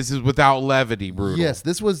 But this is without levity, brutal. Yes,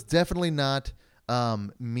 this was definitely not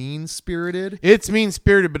mean-spirited. It's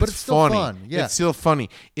mean-spirited, but it's still funny. Fun. Yeah. It's still funny.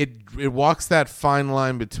 It walks that fine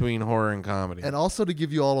line between horror and comedy. And also, to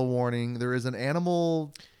give you all a warning, there is an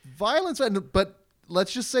animal violence, but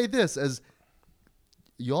let's just say this, as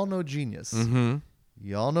you all know Genius.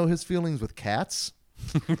 You all know his feelings with cats.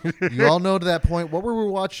 You all know to that point. What were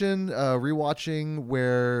we watching? Rewatching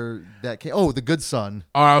where that came. Oh, The Good Son.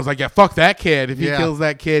 Oh, I was like, yeah, fuck that kid if he kills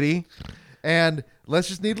that kitty. And let's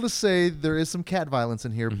just needless to say, there is some cat violence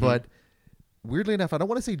in here, but weirdly enough, I don't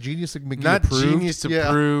want to say Genius McGee not approved. Genius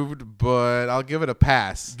approved, but I'll give it a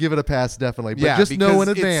pass. Give it a pass, definitely. But just know in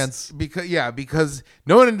advance. Because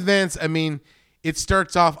know in advance, I mean, it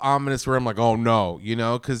starts off ominous where I'm like, oh no,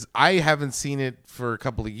 because I haven't seen it for a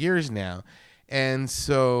couple of years now. And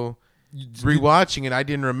so rewatching it, I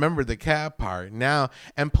didn't remember the cat part now.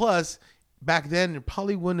 And plus, back then, it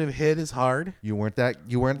probably wouldn't have hit as hard. You weren't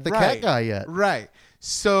the cat guy yet. Right.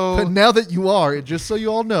 So but now that you are, just so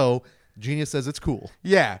you all know, Genius says it's cool.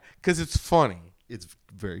 Yeah, because it's funny. It's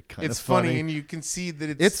very kind of funny, and you can see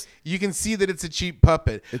that it's a cheap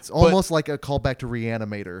puppet. It's almost like a callback to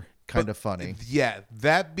Reanimator, kind of funny. Yeah.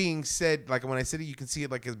 That being said, like when I said it, you can see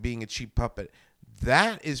it like as being a cheap puppet.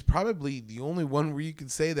 That is probably the only one where you can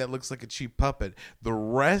say that looks like a cheap puppet. The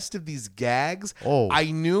rest of these gags,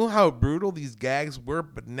 I knew how brutal these gags were,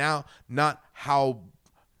 but now not how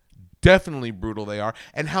definitely brutal they are,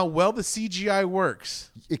 and how well the CGI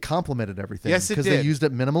works. It complemented everything. Yes, it did. Because they used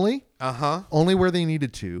it minimally. Only where they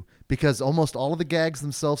needed to. Because almost all of the gags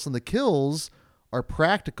themselves and the kills are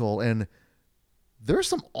practical, and there's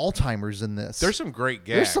some Alzheimer's in this. There's some great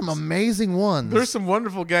gags. There's some amazing ones. There's some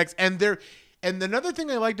wonderful gags, and another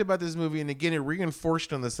thing I liked about this movie, and again, it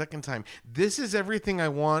reinforced on the second time, this is everything I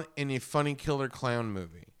want in a funny killer clown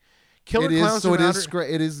movie.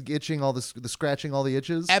 It is itching all the scratching all the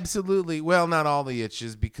itches. Absolutely. Well, not all the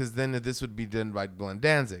itches, because then this would be done by Glenn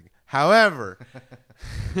Danzig. However,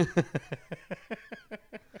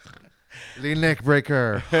 the neck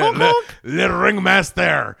breaker, little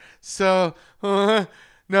ringmaster. So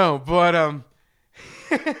no, but I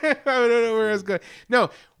don't know where I was going. No,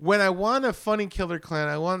 when I want a funny killer clown,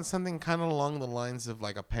 I want something kind of along the lines of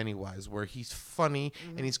like a Pennywise, where he's funny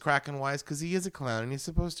and he's cracking wise because he is a clown and he's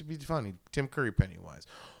supposed to be funny. Tim Curry Pennywise.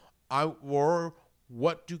 Or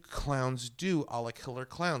what do clowns do a la Killer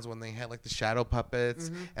Clowns when they had like the shadow puppets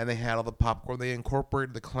and they had all the popcorn? They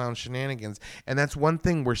incorporated the clown shenanigans. And that's one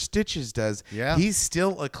thing where Stitches does. Yeah. He's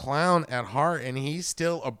still a clown at heart, and he's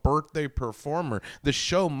still a birthday performer. The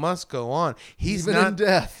show must go on. Even in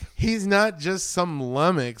death. He's not just some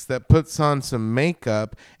lummox that puts on some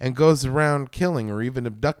makeup and goes around killing or even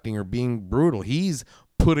abducting or being brutal. He's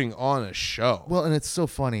putting on a show. Well, and it's so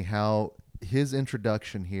funny how his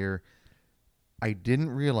introduction here, I didn't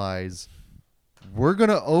realize we're going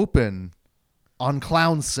to open on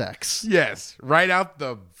clown sex Yes, right out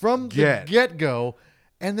the from the get-go,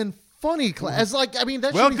 and then funny as like I mean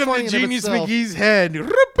that should be Welcome funny to in Genius itself. McGee's head. And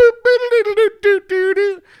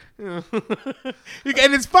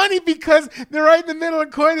it's funny because they're right in the middle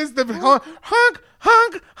of coitus, the honk,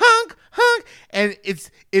 honk, honk, honk, and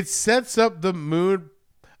it sets up the mood.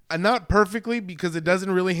 Not perfectly because it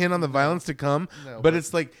doesn't really hint on the violence to come, but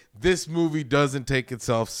it's like this movie doesn't take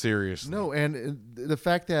itself seriously. No, and the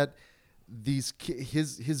fact that his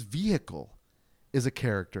vehicle is a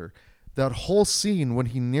character. That whole scene when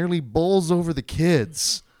he nearly bowls over the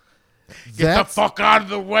kids. Get the fuck out of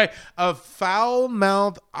the way. A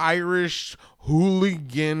foul-mouthed Irish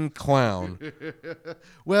hooligan clown.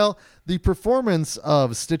 Well, the performance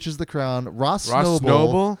of Stitches the Clown, Ross Noble.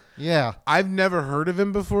 Noble? Yeah. I've never heard of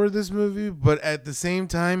him before this movie, but at the same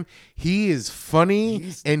time, he is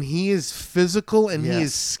funny and he is physical and he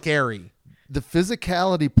is scary. The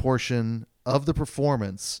physicality portion of the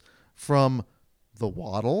performance from the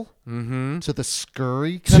waddle to the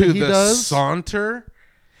scurry To he the does. saunter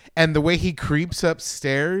and the way he creeps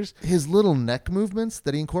upstairs. His little neck movements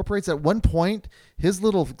that he incorporates. At one point, his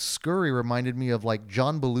little scurry reminded me of like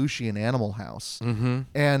John Belushi in Animal House.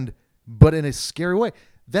 But in a scary way.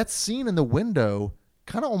 That scene in the window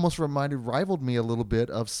kind of almost rivaled me a little bit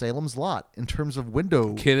of Salem's Lot in terms of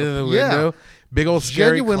window. Kid in the window. Big old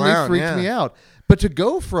scary Genuinely clown. freaked me out. But to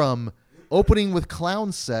go from opening with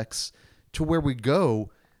clown sex to where we go,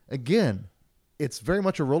 again, it's very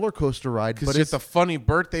much a roller coaster ride. But it's a funny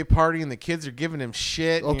birthday party and the kids are giving him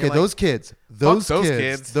shit. Okay, those kids.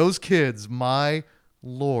 Those kids. My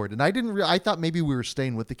Lord. And I thought maybe we were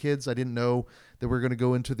staying with the kids. I didn't know that we were going to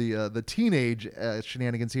go into the teenage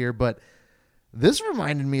shenanigans here. But this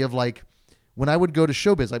reminded me of like when I would go to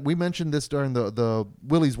Showbiz. Like we mentioned this during the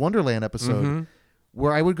Willy's Wonderland episode,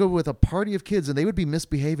 where I would go with a party of kids and they would be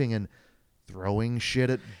misbehaving and throwing shit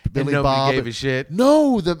at Billy nobody Bob. gave a shit.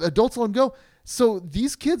 No, the adults let them go. So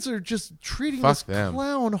these kids are just treating this them.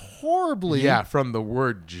 clown horribly. Yeah, from the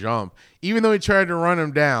word jump. Even though he tried to run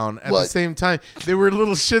him down, at the same time, there were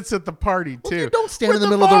little shits at the party, too. You don't stand in the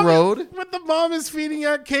middle of the road. When the mom is feeding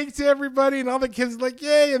out cake to everybody and all the kids are like,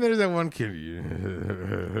 yay, and there's that one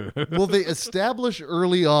kid. Well, they establish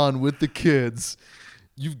early on with the kids,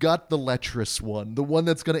 you've got the lecherous one, the one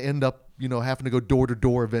that's going to end up, having to go door to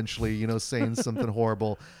door eventually, saying something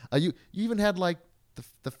horrible. You even had like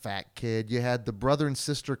the fat kid. You had the brother and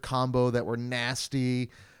sister combo that were nasty.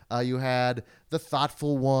 You had the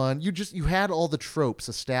thoughtful one. You had all the tropes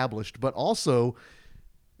established, but also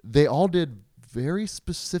they all did very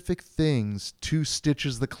specific things to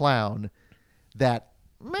Stitches the Clown that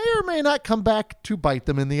may or may not come back to bite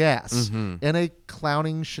them in the ass in a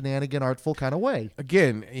clowning, shenanigan, artful kind of way.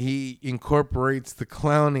 Again, he incorporates the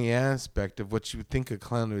clowny aspect of what you would think a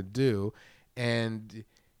clown would do, and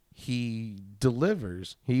he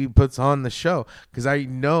delivers. He puts on the show. Because I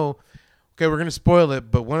know, okay, we're going to spoil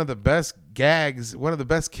it, but one of the best gags, one of the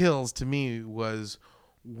best kills to me was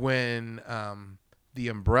when the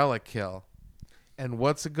umbrella kill. And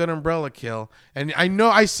what's a good umbrella kill? And I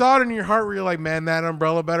know I saw it in your heart where you're like, man, that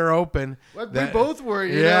umbrella better open. We both were,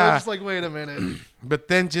 you know, just like, wait a minute. But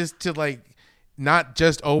then just to like, not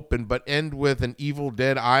just open, but end with an Evil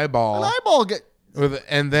Dead eyeball. An eyeball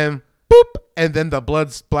and then boop, and then the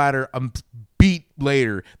blood splatter beat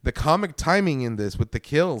later. The comic timing in this with the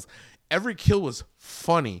kills, every kill was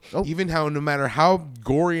funny. Even how no matter how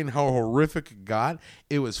gory and how horrific it got,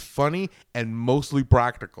 it was funny and mostly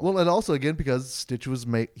practical. Well, and also again because Stitch was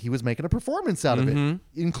making a performance out of it,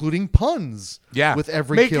 including puns. Yeah, with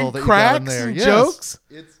every making kill that you got in there. And jokes.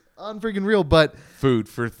 It's unfreaking real, but food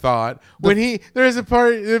for thought. There's a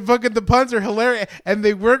part, fucking the puns are hilarious and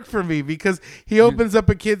they work for me because he opens up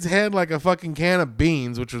a kid's head like a fucking can of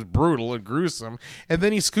beans, which was brutal and gruesome, and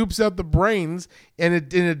then he scoops out the brains in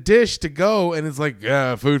a dish to go, and it's like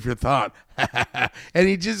food for thought. And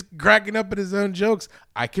he just cracking up at his own jokes.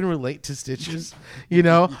 I can relate to Stitches.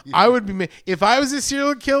 I would be if I was a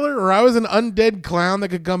serial killer or I was an undead clown that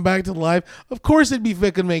could come back to life. Of course, it'd be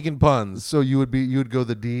fucking making puns. So you would go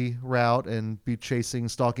the D route and be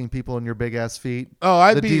stalking people in your big ass feet. Oh,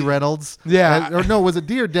 I'd be D Reynolds. Yeah, or no, was it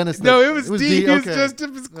D or Dennis? No, it was D. He was just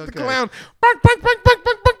the clown.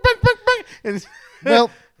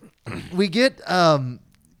 Well, we get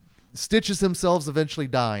Stitches themselves eventually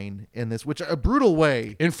dying in this, which a brutal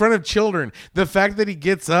way. In front of children. The fact that he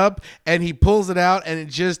gets up and he pulls it out and it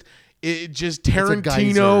just, it just It's a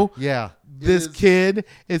Tarantino. geyser. Yeah. This It is. kid,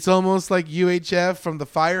 it's almost like UHF from the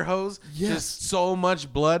fire hose. Yes. Just so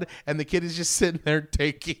much blood, and the kid is just sitting there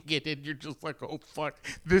taking it, and you're just like, oh fuck,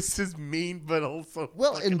 this is mean, but also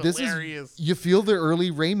Well, fucking and this hilarious. is you feel the early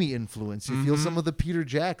Raimi influence. You feel some of the Peter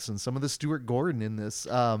Jackson, some of the Stuart Gordon in this.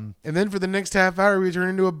 And then for the next half hour, we turn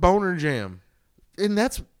into a boner jam. And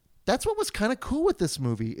that's what was kind of cool with this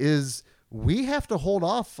movie is we have to hold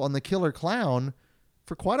off on the killer clown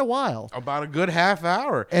for quite a while. About a good half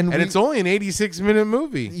hour, And it's only an 86-minute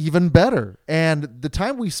movie. Even better. And the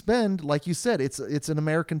time we spend, like you said, it's an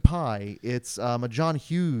American Pie. It's a John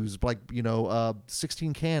Hughes,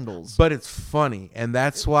 16 Candles. But it's funny, and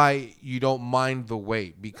that's why you don't mind the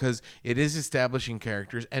wait, because it is establishing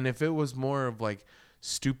characters. And if it was more of like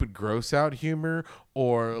stupid gross out humor,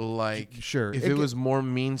 or like Sure. if it was more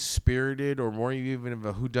mean spirited, or more even of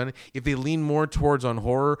a whodunit, if they lean more towards on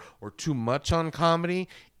horror or too much on comedy,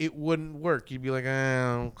 it wouldn't work. You'd be like,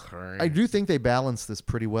 okay. I do think they balance this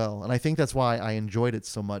pretty well, and I think that's why I enjoyed it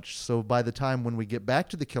so much. So by the time when we get back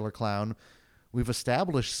to the killer clown, we've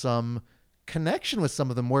established some connection with some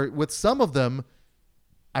of them, where with some of them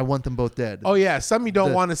I want them both dead. Oh yeah, some you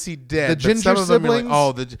don't The- want to see dead. the but Ginger some of them you're like,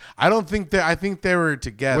 siblings? I don't think that. I think they were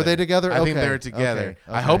together. Were they together? I think Okay, they were together. okay,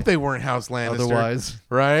 I hope okay. they weren't House Lannister. Otherwise,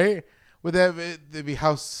 right? Would they'd be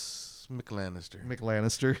House McLannister?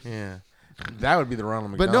 McLannister. Yeah, that would be the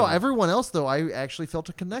Ronald But McDonald. no, everyone else though I actually felt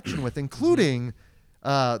a connection with, including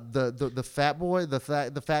the fat boy, the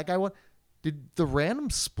fat guy one. Did the random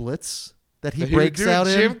splits that he He would breaks do out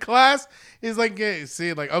gym in? class is like, yeah,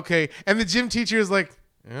 see, like okay, and the gym teacher is like,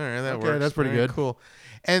 all right, that Okay, works. that's pretty Very good. cool.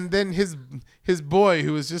 And then his boy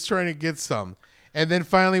who was just trying to get some, and then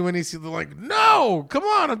finally when he's like, no, come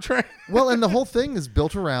on, I'm trying. Well, and the whole thing is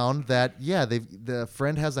built around that. Yeah, the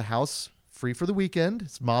friend has a house free for the weekend.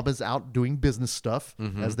 His mom is out doing business stuff,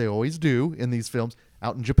 as they always do in these films,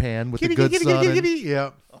 out in Japan with the good son and Yeah.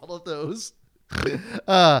 all of those.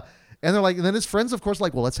 And they're like, and then his friends, of course,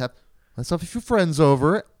 like, well, let's have a few friends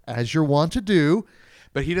over, as you're wont to do.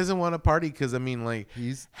 But he doesn't want to party because, I mean, like,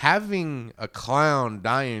 He's- having a clown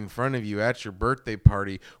die in front of you at your birthday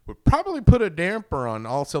party would probably put a damper on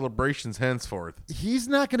all celebrations henceforth. He's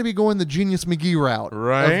not going to be going the Genius McGee route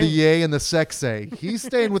Right. of the yay and the sexay. He's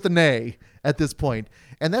staying with the nay at this point.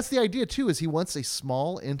 And that's the idea, too, is he wants a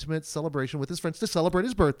small, intimate celebration with his friends to celebrate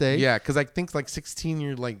his birthday. Yeah, because I think, like, 16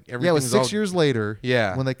 years, like, everything's Yeah, it was 6 all- years later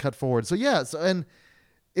Yeah. when they cut forward. So, yeah, and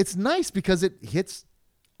it's nice because it hits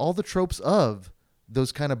all the tropes of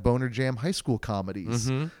those kind of boner jam high school comedies.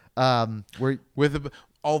 Where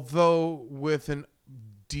Although with an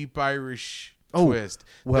deep Irish Oh, twist.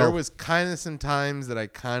 well- There was kind of some times that I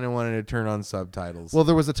kind of wanted to turn on subtitles. Well,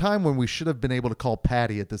 there was a time when we should have been able to call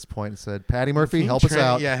Patty at this point and said, Patty Murphy, Can you help us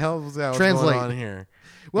out. Yeah, help us out. Translate. What's going on here?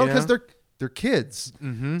 Well, You because know? they're kids.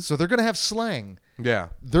 Mm-hmm. So they're going to have slang. Yeah.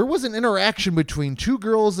 There was an interaction between two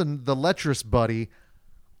girls and the lecherous buddy.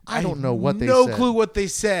 I don't know what they no said. clue what they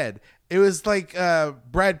said. It was like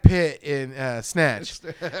Brad Pitt in Snatch.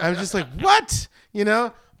 I was just like, what? You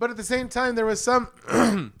know? But at the same time, there was some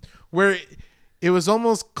where it was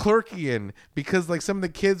almost Clerkian because like some of the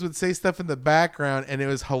kids would say stuff in the background and it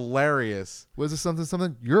was hilarious. Was it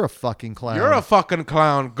something? You're a fucking clown. You're a fucking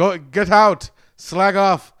clown. Go get out. Slag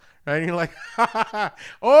off. Right? And you're like,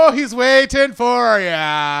 oh, he's waiting for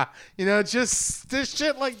ya. You know, just this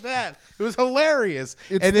shit like that. It was hilarious.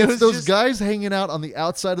 It's, and it's it was those just, guys hanging out on the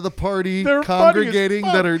outside of the party, They're funny as congregating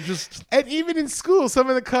fuck. that are just. And even in school, some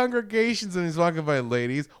of the congregations, and he's walking by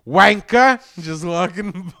ladies, wanker, just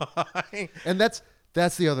walking by. And that's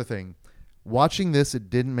the other thing. Watching this,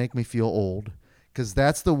 it didn't make me feel old, because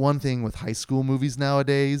that's the one thing with high school movies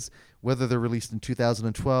nowadays, whether they're released in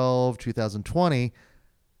 2012, 2020.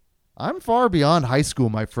 I'm far beyond high school,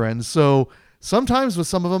 my friends. So sometimes with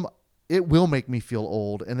some of them, it will make me feel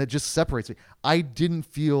old, and it just separates me. I didn't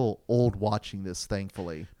feel old watching this,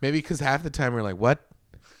 thankfully. Maybe because half the time we're like, what?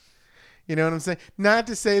 You know what I'm saying? Not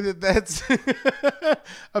to say that that's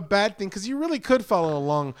a bad thing, because you really could follow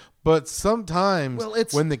along. But sometimes Well,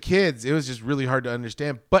 it's- when the kids, it was just really hard to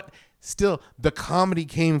understand. But still, the comedy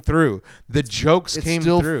came through. The jokes It's came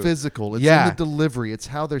still through. physical. It's Yeah. in the delivery. It's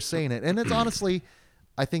how they're saying it. And it's honestly,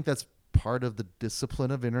 I think that's part of the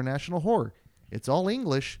discipline of international horror. It's all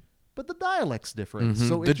English, but the dialect's different.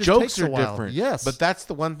 So it the just jokes takes a are while. different. Yes. But that's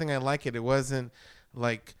the one thing I like it. It wasn't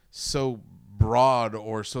like so broad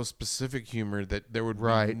or so specific humor that there would be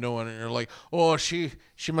Right. no one or like, oh, she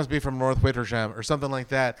must be from North Wittersham or something like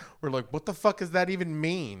that. We're like, what the fuck does that even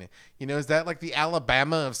mean? You know, is that like the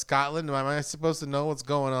Alabama of Scotland? Am I supposed to know what's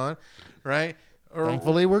going on? Right?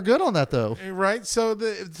 Thankfully, we're good on that, though. Right.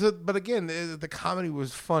 But again, the comedy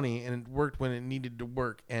was funny and it worked when it needed to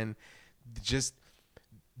work. And just,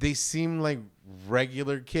 they seemed like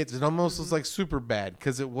regular kids. It almost was like Superbad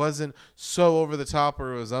because it wasn't so over the top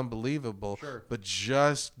or it was unbelievable, but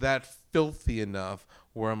just that filthy enough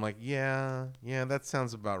where I'm like, yeah, that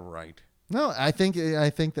sounds about right. No, I think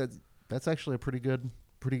that's actually a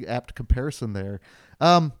pretty apt comparison there.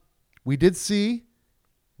 We did see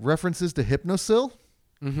references to Hypnosil.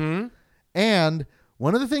 Mm-hmm. And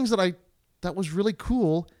one of the things that was really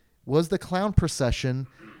cool was the clown procession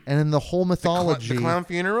and in the whole mythology. The clown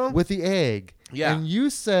funeral? With the egg. Yeah. And you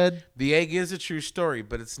said... The egg is a true story,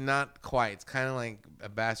 but it's not quite. It's kind of like a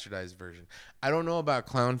bastardized version. I don't know about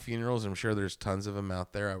clown funerals. I'm sure there's tons of them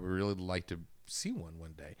out there. I would really like to see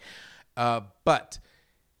one day. But...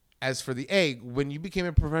 as for the egg, when you became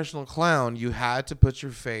a professional clown, you had to put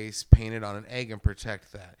your face painted on an egg and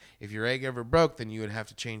protect that. If your egg ever broke, then you would have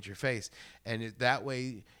to change your face. And that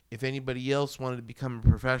way, if anybody else wanted to become a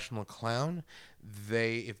professional clown,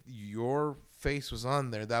 if your face was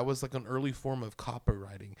on there, that was like an early form of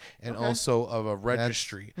copywriting and also of a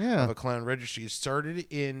registry, of a clown registry. It started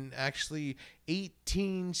in actually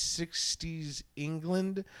 1860s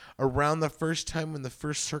England, around the first time when the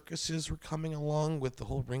first circuses were coming along with the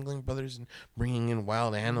whole Ringling Brothers and bringing in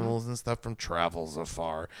wild animals and stuff from travels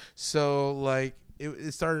afar. So like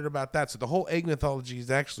it started about that. So the whole egg mythology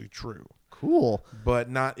is actually true. Cool. But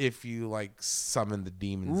not if you like summon the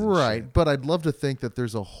demons. Right. And shit. But I'd love to think that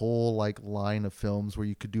there's a whole like line of films where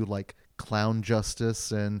you could do like clown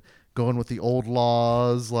justice and going with the old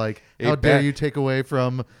laws. Like, how dare you take away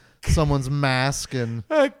from someone's mask and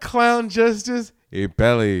clown justice. Hey,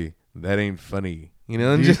 Belly, that ain't funny. You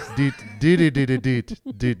know, and just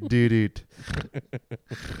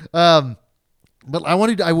but I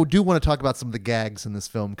do want to talk about some of the gags in this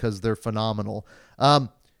film because they're phenomenal.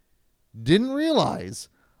 Didn't realize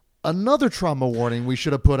another trauma warning we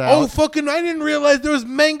should have put out. Oh, fucking, I didn't realize there was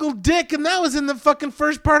mangled dick, and that was in the fucking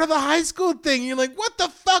first part of the high school thing. You're like, what the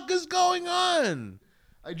fuck is going on?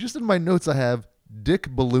 In my notes, I have dick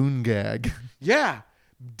balloon gag. Yeah,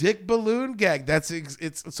 dick balloon gag.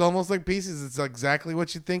 It's almost like Pieces. It's exactly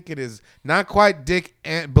what you think it is. Not quite dick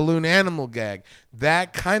balloon animal gag.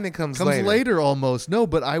 That kind of comes later almost. No,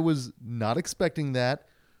 but I was not expecting that.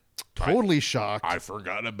 Totally shocked. I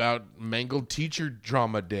forgot about mangled teacher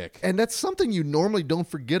drama dick. And that's something you normally don't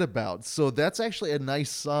forget about. So that's actually a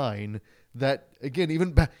nice sign that, again,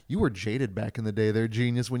 even you were jaded back in the day there,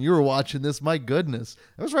 Genius, when you were watching this. My goodness.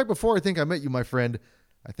 That was right before I think I met you, my friend.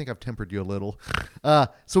 I think I've tempered you a little.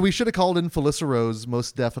 So we should have called in Felissa Rose,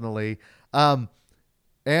 most definitely.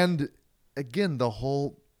 And again, the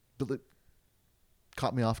whole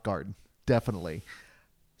caught me off guard. Definitely.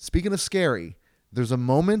 Speaking of scary, there's a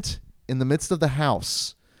moment in the midst of the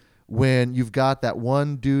house when you've got that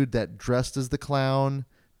one dude that dressed as the clown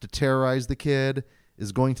to terrorize the kid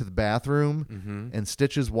is going to the bathroom, and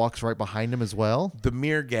Stitches walks right behind him as well. The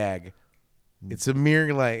mirror gag. It's a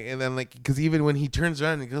mirror, like, and then like, because even when he turns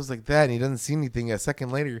around and he goes like that and he doesn't see anything, a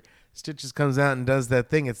second later, Stitches comes out and does that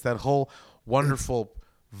thing. It's that whole wonderful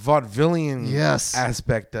vaudevillian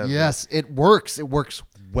aspect of it. Yes, it works. It works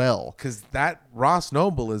well. Because that Ross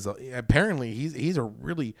Noble is apparently he's a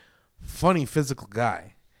really funny physical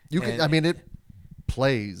guy. It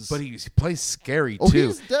plays, but he plays scary too.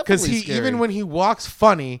 He's definitely scary. Even when he walks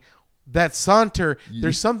funny, that saunter,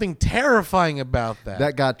 there's something terrifying about that.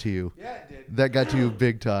 That got to you. Yeah, it did. That got to you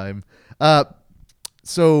big time.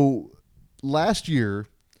 So last year,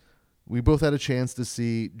 we both had a chance to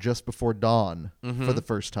see Just Before Dawn for the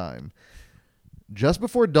first time. Just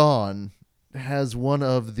Before Dawn has one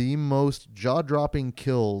of the most jaw-dropping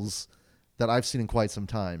kills that I've seen in quite some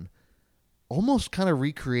time. Almost kind of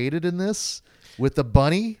recreated in this with the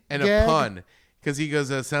bunny and gag. A pun. Because he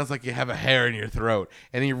goes, sounds like you have a hair in your throat.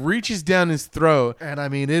 And he reaches down his throat. And I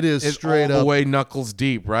mean, it is straight all up. the way knuckles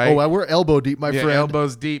deep, right? Oh, we're elbow deep, my friend.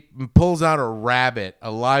 Elbows deep. And pulls out a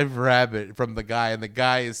live rabbit from the guy. And the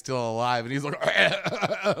guy is still alive. And he's like,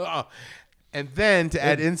 and then to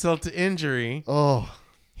add insult to injury,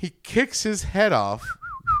 he kicks his head off.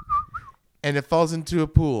 And it falls into a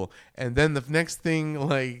pool. And then the next thing,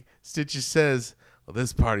 like, Stitches says, well,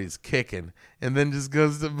 this party's kicking. And then just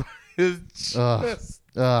goes to... It's just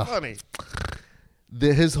funny.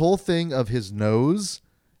 His whole thing of his nose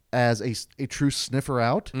as a true sniffer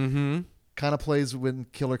out kind of plays when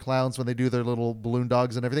Killer Clowns, when they do their little balloon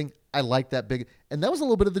dogs and everything. I like that big. And that was a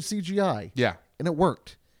little bit of the CGI. Yeah. And it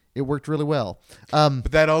worked. It worked really well.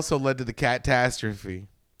 But that also led to the catastrophe.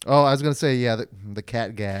 Oh, I was gonna say the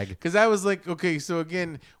cat gag. Because I was like, okay, so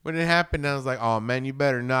again, when it happened, I was like, oh man, you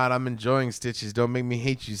better not. I'm enjoying Stitches. Don't make me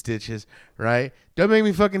hate you, Stitches. Right? Don't make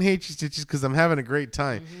me fucking hate you, Stitches, because I'm having a great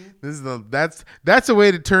time. This is that's a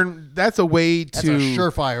way to turn. That's a way to That's a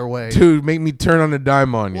surefire way to make me turn on a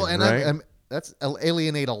dime on you. Well, and right? that's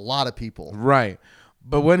alienate a lot of people. Right.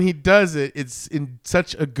 But when he does it, it's in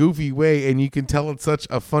such a goofy way, and you can tell it's such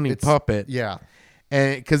a funny puppet. Yeah.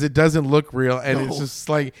 And because it doesn't look real, and No. it's just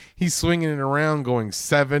like he's swinging it around, going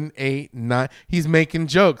 7, 8, 9. He's making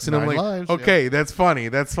jokes, and I'm 9 like, lives, okay, that's funny.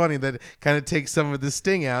 That's funny. That kind of takes some of the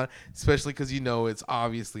sting out, especially because it's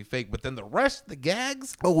obviously fake. But then the rest of the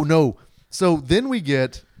gags, Oh no. So then we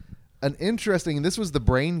get an interesting. This was the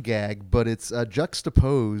brain gag, but it's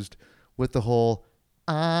juxtaposed with the whole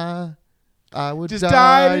I would just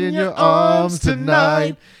die in your arms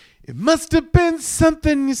tonight. It must have been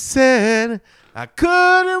something you said. I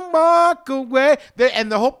couldn't walk away. And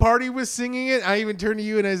the whole party was singing it. I even turned to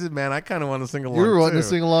you and I said, man, I kind of want to sing along. You were wanting too. to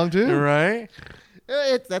sing along too, Right?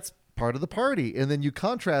 That's part of the party, and then you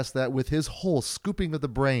contrast that with his whole scooping of the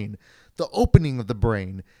brain, the opening of the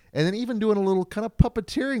brain, and then even doing a little kind of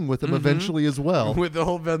puppeteering with him eventually as well. With the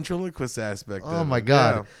whole ventriloquist aspect. Oh of my it.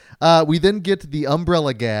 god! We then get the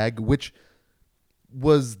umbrella gag, which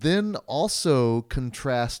was then also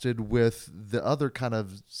contrasted with the other kind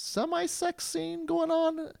of semi-sex scene going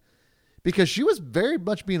on, because she was very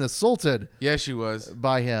much being assaulted Yeah, she was.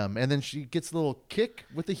 by him, and then she gets a little kick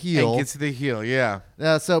with the heel. And gets to the heel, yeah.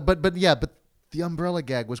 But the umbrella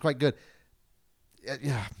gag was quite good.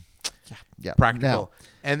 Yeah. Practical. Now,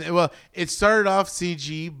 And well, it started off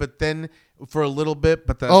CG, but then for a little bit,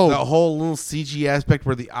 but the whole little CG aspect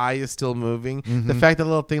where the eye is still moving, the fact that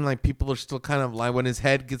little thing, like people are still kind of like when his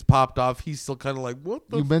head gets popped off, he's still kind of like, what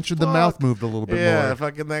the you mentioned fuck? the mouth moved a little bit Yeah, more.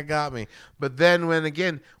 fucking that got me. But then when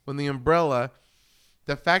the umbrella,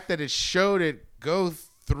 the fact that it showed it go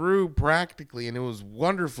through practically, and it was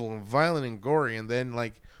wonderful and violent and gory, and then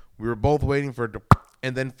like we were both waiting for it to,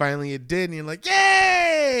 and then finally it did, and you're like,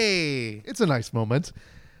 yay! It's a nice moment.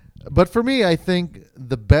 But for me, I think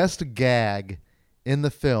the best gag in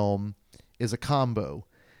the film is a combo.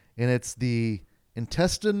 And it's the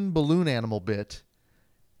intestine balloon animal bit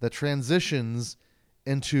that transitions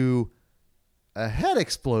into a head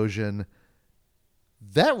explosion.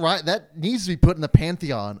 That needs to be put in the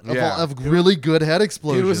pantheon of really good head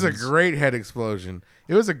explosions. It was a great head explosion.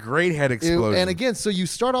 And again, so you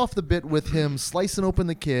start off the bit with him slicing open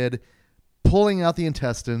the kid, pulling out the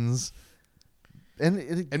intestines,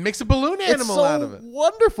 and makes a balloon animal out of it.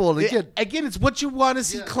 Wonderful. Again, it's what you want to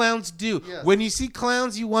see clowns do. Yes. When you see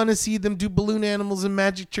clowns, you want to see them do balloon animals and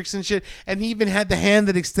magic tricks and shit. And he even had the hand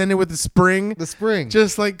that extended with the spring.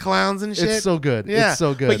 Just like clowns and shit. It's so good. Yeah. It's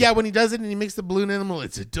so good. But yeah, when he does it and he makes the balloon animal,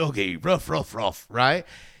 it's a doggy. Ruff, ruff, ruff. Right?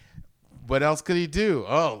 What else could he do?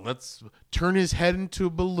 Oh, let's turn his head into a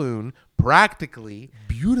balloon practically.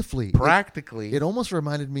 Beautifully. Practically. It almost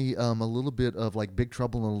reminded me a little bit of like Big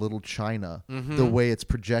Trouble in Little China, the way it's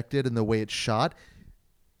projected and the way it's shot.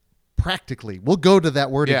 Practically. We'll go to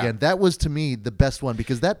that word again. That was, to me, the best one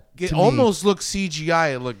because it almost looked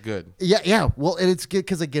CGI. It looked good. Yeah. Well, and it's good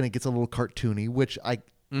because, again, it gets a little cartoony, which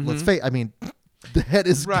let's face, I mean, the head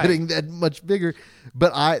is getting that much bigger.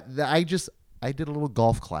 But I did a little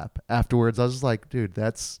golf clap afterwards. I was just like, dude,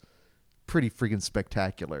 that's pretty freaking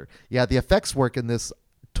spectacular. Yeah, the effects work in this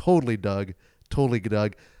totally dug.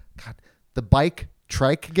 God, the bike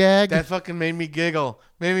trike gag. That fucking made me giggle.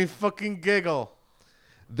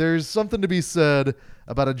 There's something to be said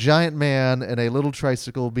about a giant man and a little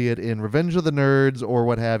tricycle, be it in Revenge of the Nerds or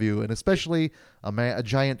what have you, and especially a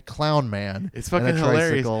giant clown man. It's fucking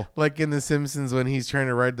hilarious. Like in The Simpsons when he's trying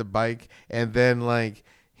to ride the bike and then like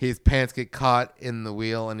his pants get caught in the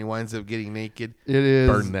wheel and he winds up getting naked. It is.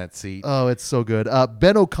 Burn that seat. Oh, it's so good.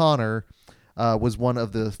 Ben O'Connor was one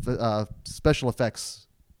of the special effects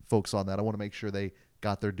folks on that. I want to make sure they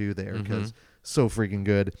got their due there because so freaking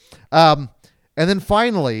good. And then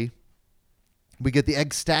finally, we get the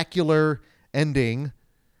Eggstacular ending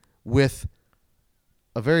with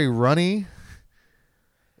a very runny,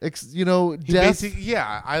 death.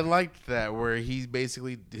 I liked that where he's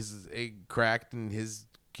basically his egg cracked and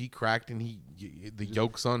he cracked and the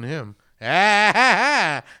yolk's on him.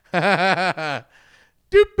 Well,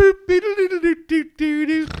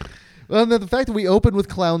 and then the fact that we open with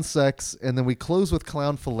clown sex and then we close with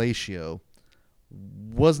clown fellatio,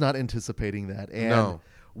 was not anticipating that, and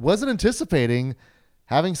wasn't anticipating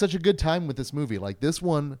having such a good time with this movie. Like, this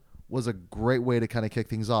one was a great way to kind of kick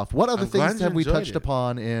things off. What other things have we touched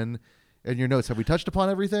upon in your notes? Have we touched upon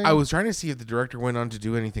everything? I was trying to see if the director went on to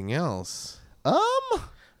do anything else.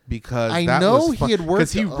 because I that know was fun. he had worked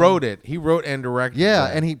because he on- wrote it. He wrote and directed. Yeah,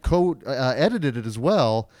 that. and he edited it as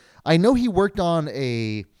well. I know he worked on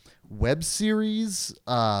a web series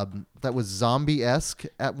that was zombie-esque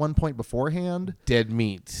at one point beforehand. Dead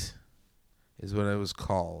Meat is what it was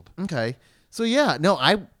called. Okay. So yeah, no,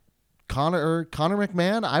 Connor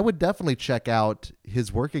McMahon, I would definitely check out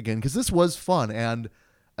his work again because this was fun, and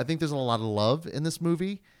I think there's a lot of love in this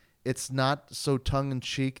movie. It's not so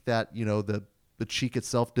tongue-in-cheek that, the cheek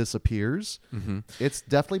itself disappears. Mm-hmm. It's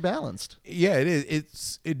definitely balanced. Yeah, it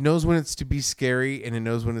is. It knows when it's to be scary and it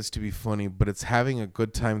knows when it's to be funny, but it's having a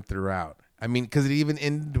good time throughout. I mean, because it even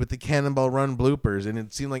ended with the Cannonball Run bloopers, and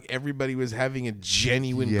it seemed like everybody was having a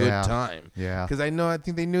genuine good time. Yeah. Because I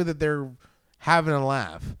think they knew that they're having a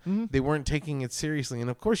laugh. Mm-hmm. They weren't taking it seriously. And,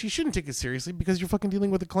 of course, you shouldn't take it seriously because you're fucking dealing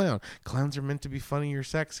with a clown. Clowns are meant to be funny or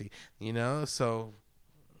sexy, So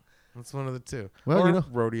that's one of the two. Well, or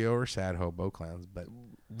rodeo or sad hobo clowns. But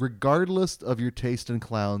regardless of your taste in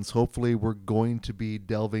clowns, hopefully we're going to be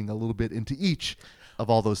delving a little bit into each of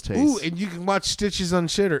all those tastes. Ooh, and you can watch Stitches on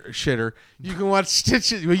Shitter. You can watch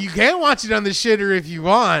Stitches. Well, you can watch it on the Shitter if you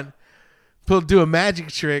want. We'll do a magic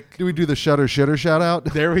trick. Do we do the Shutter Shitter shout out?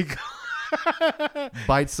 There we go.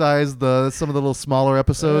 Bite size some of the little smaller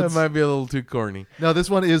episodes. That might be a little too corny. No, this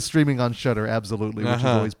one is streaming on Shudder, absolutely, which is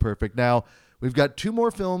Uh-huh. always perfect. Now, we've got 2 more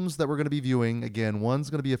films that we're going to be viewing. Again, one's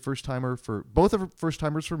going to be a first timer for both are first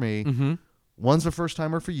timers for me. Mm-hmm. One's a first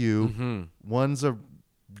timer for you. Mm-hmm. One's a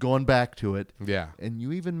going back to it. Yeah. And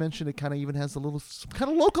you even mentioned it kind of even has some kind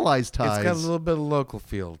of localized ties. It's got a little bit of local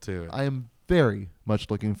feel to it. I am very much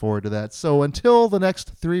looking forward to that. So until the next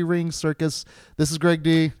 3 Ring Circus, this is Greg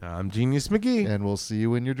D. I'm Genius McGee. And we'll see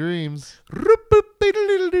you in your dreams.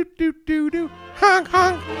 Honk,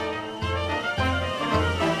 honk.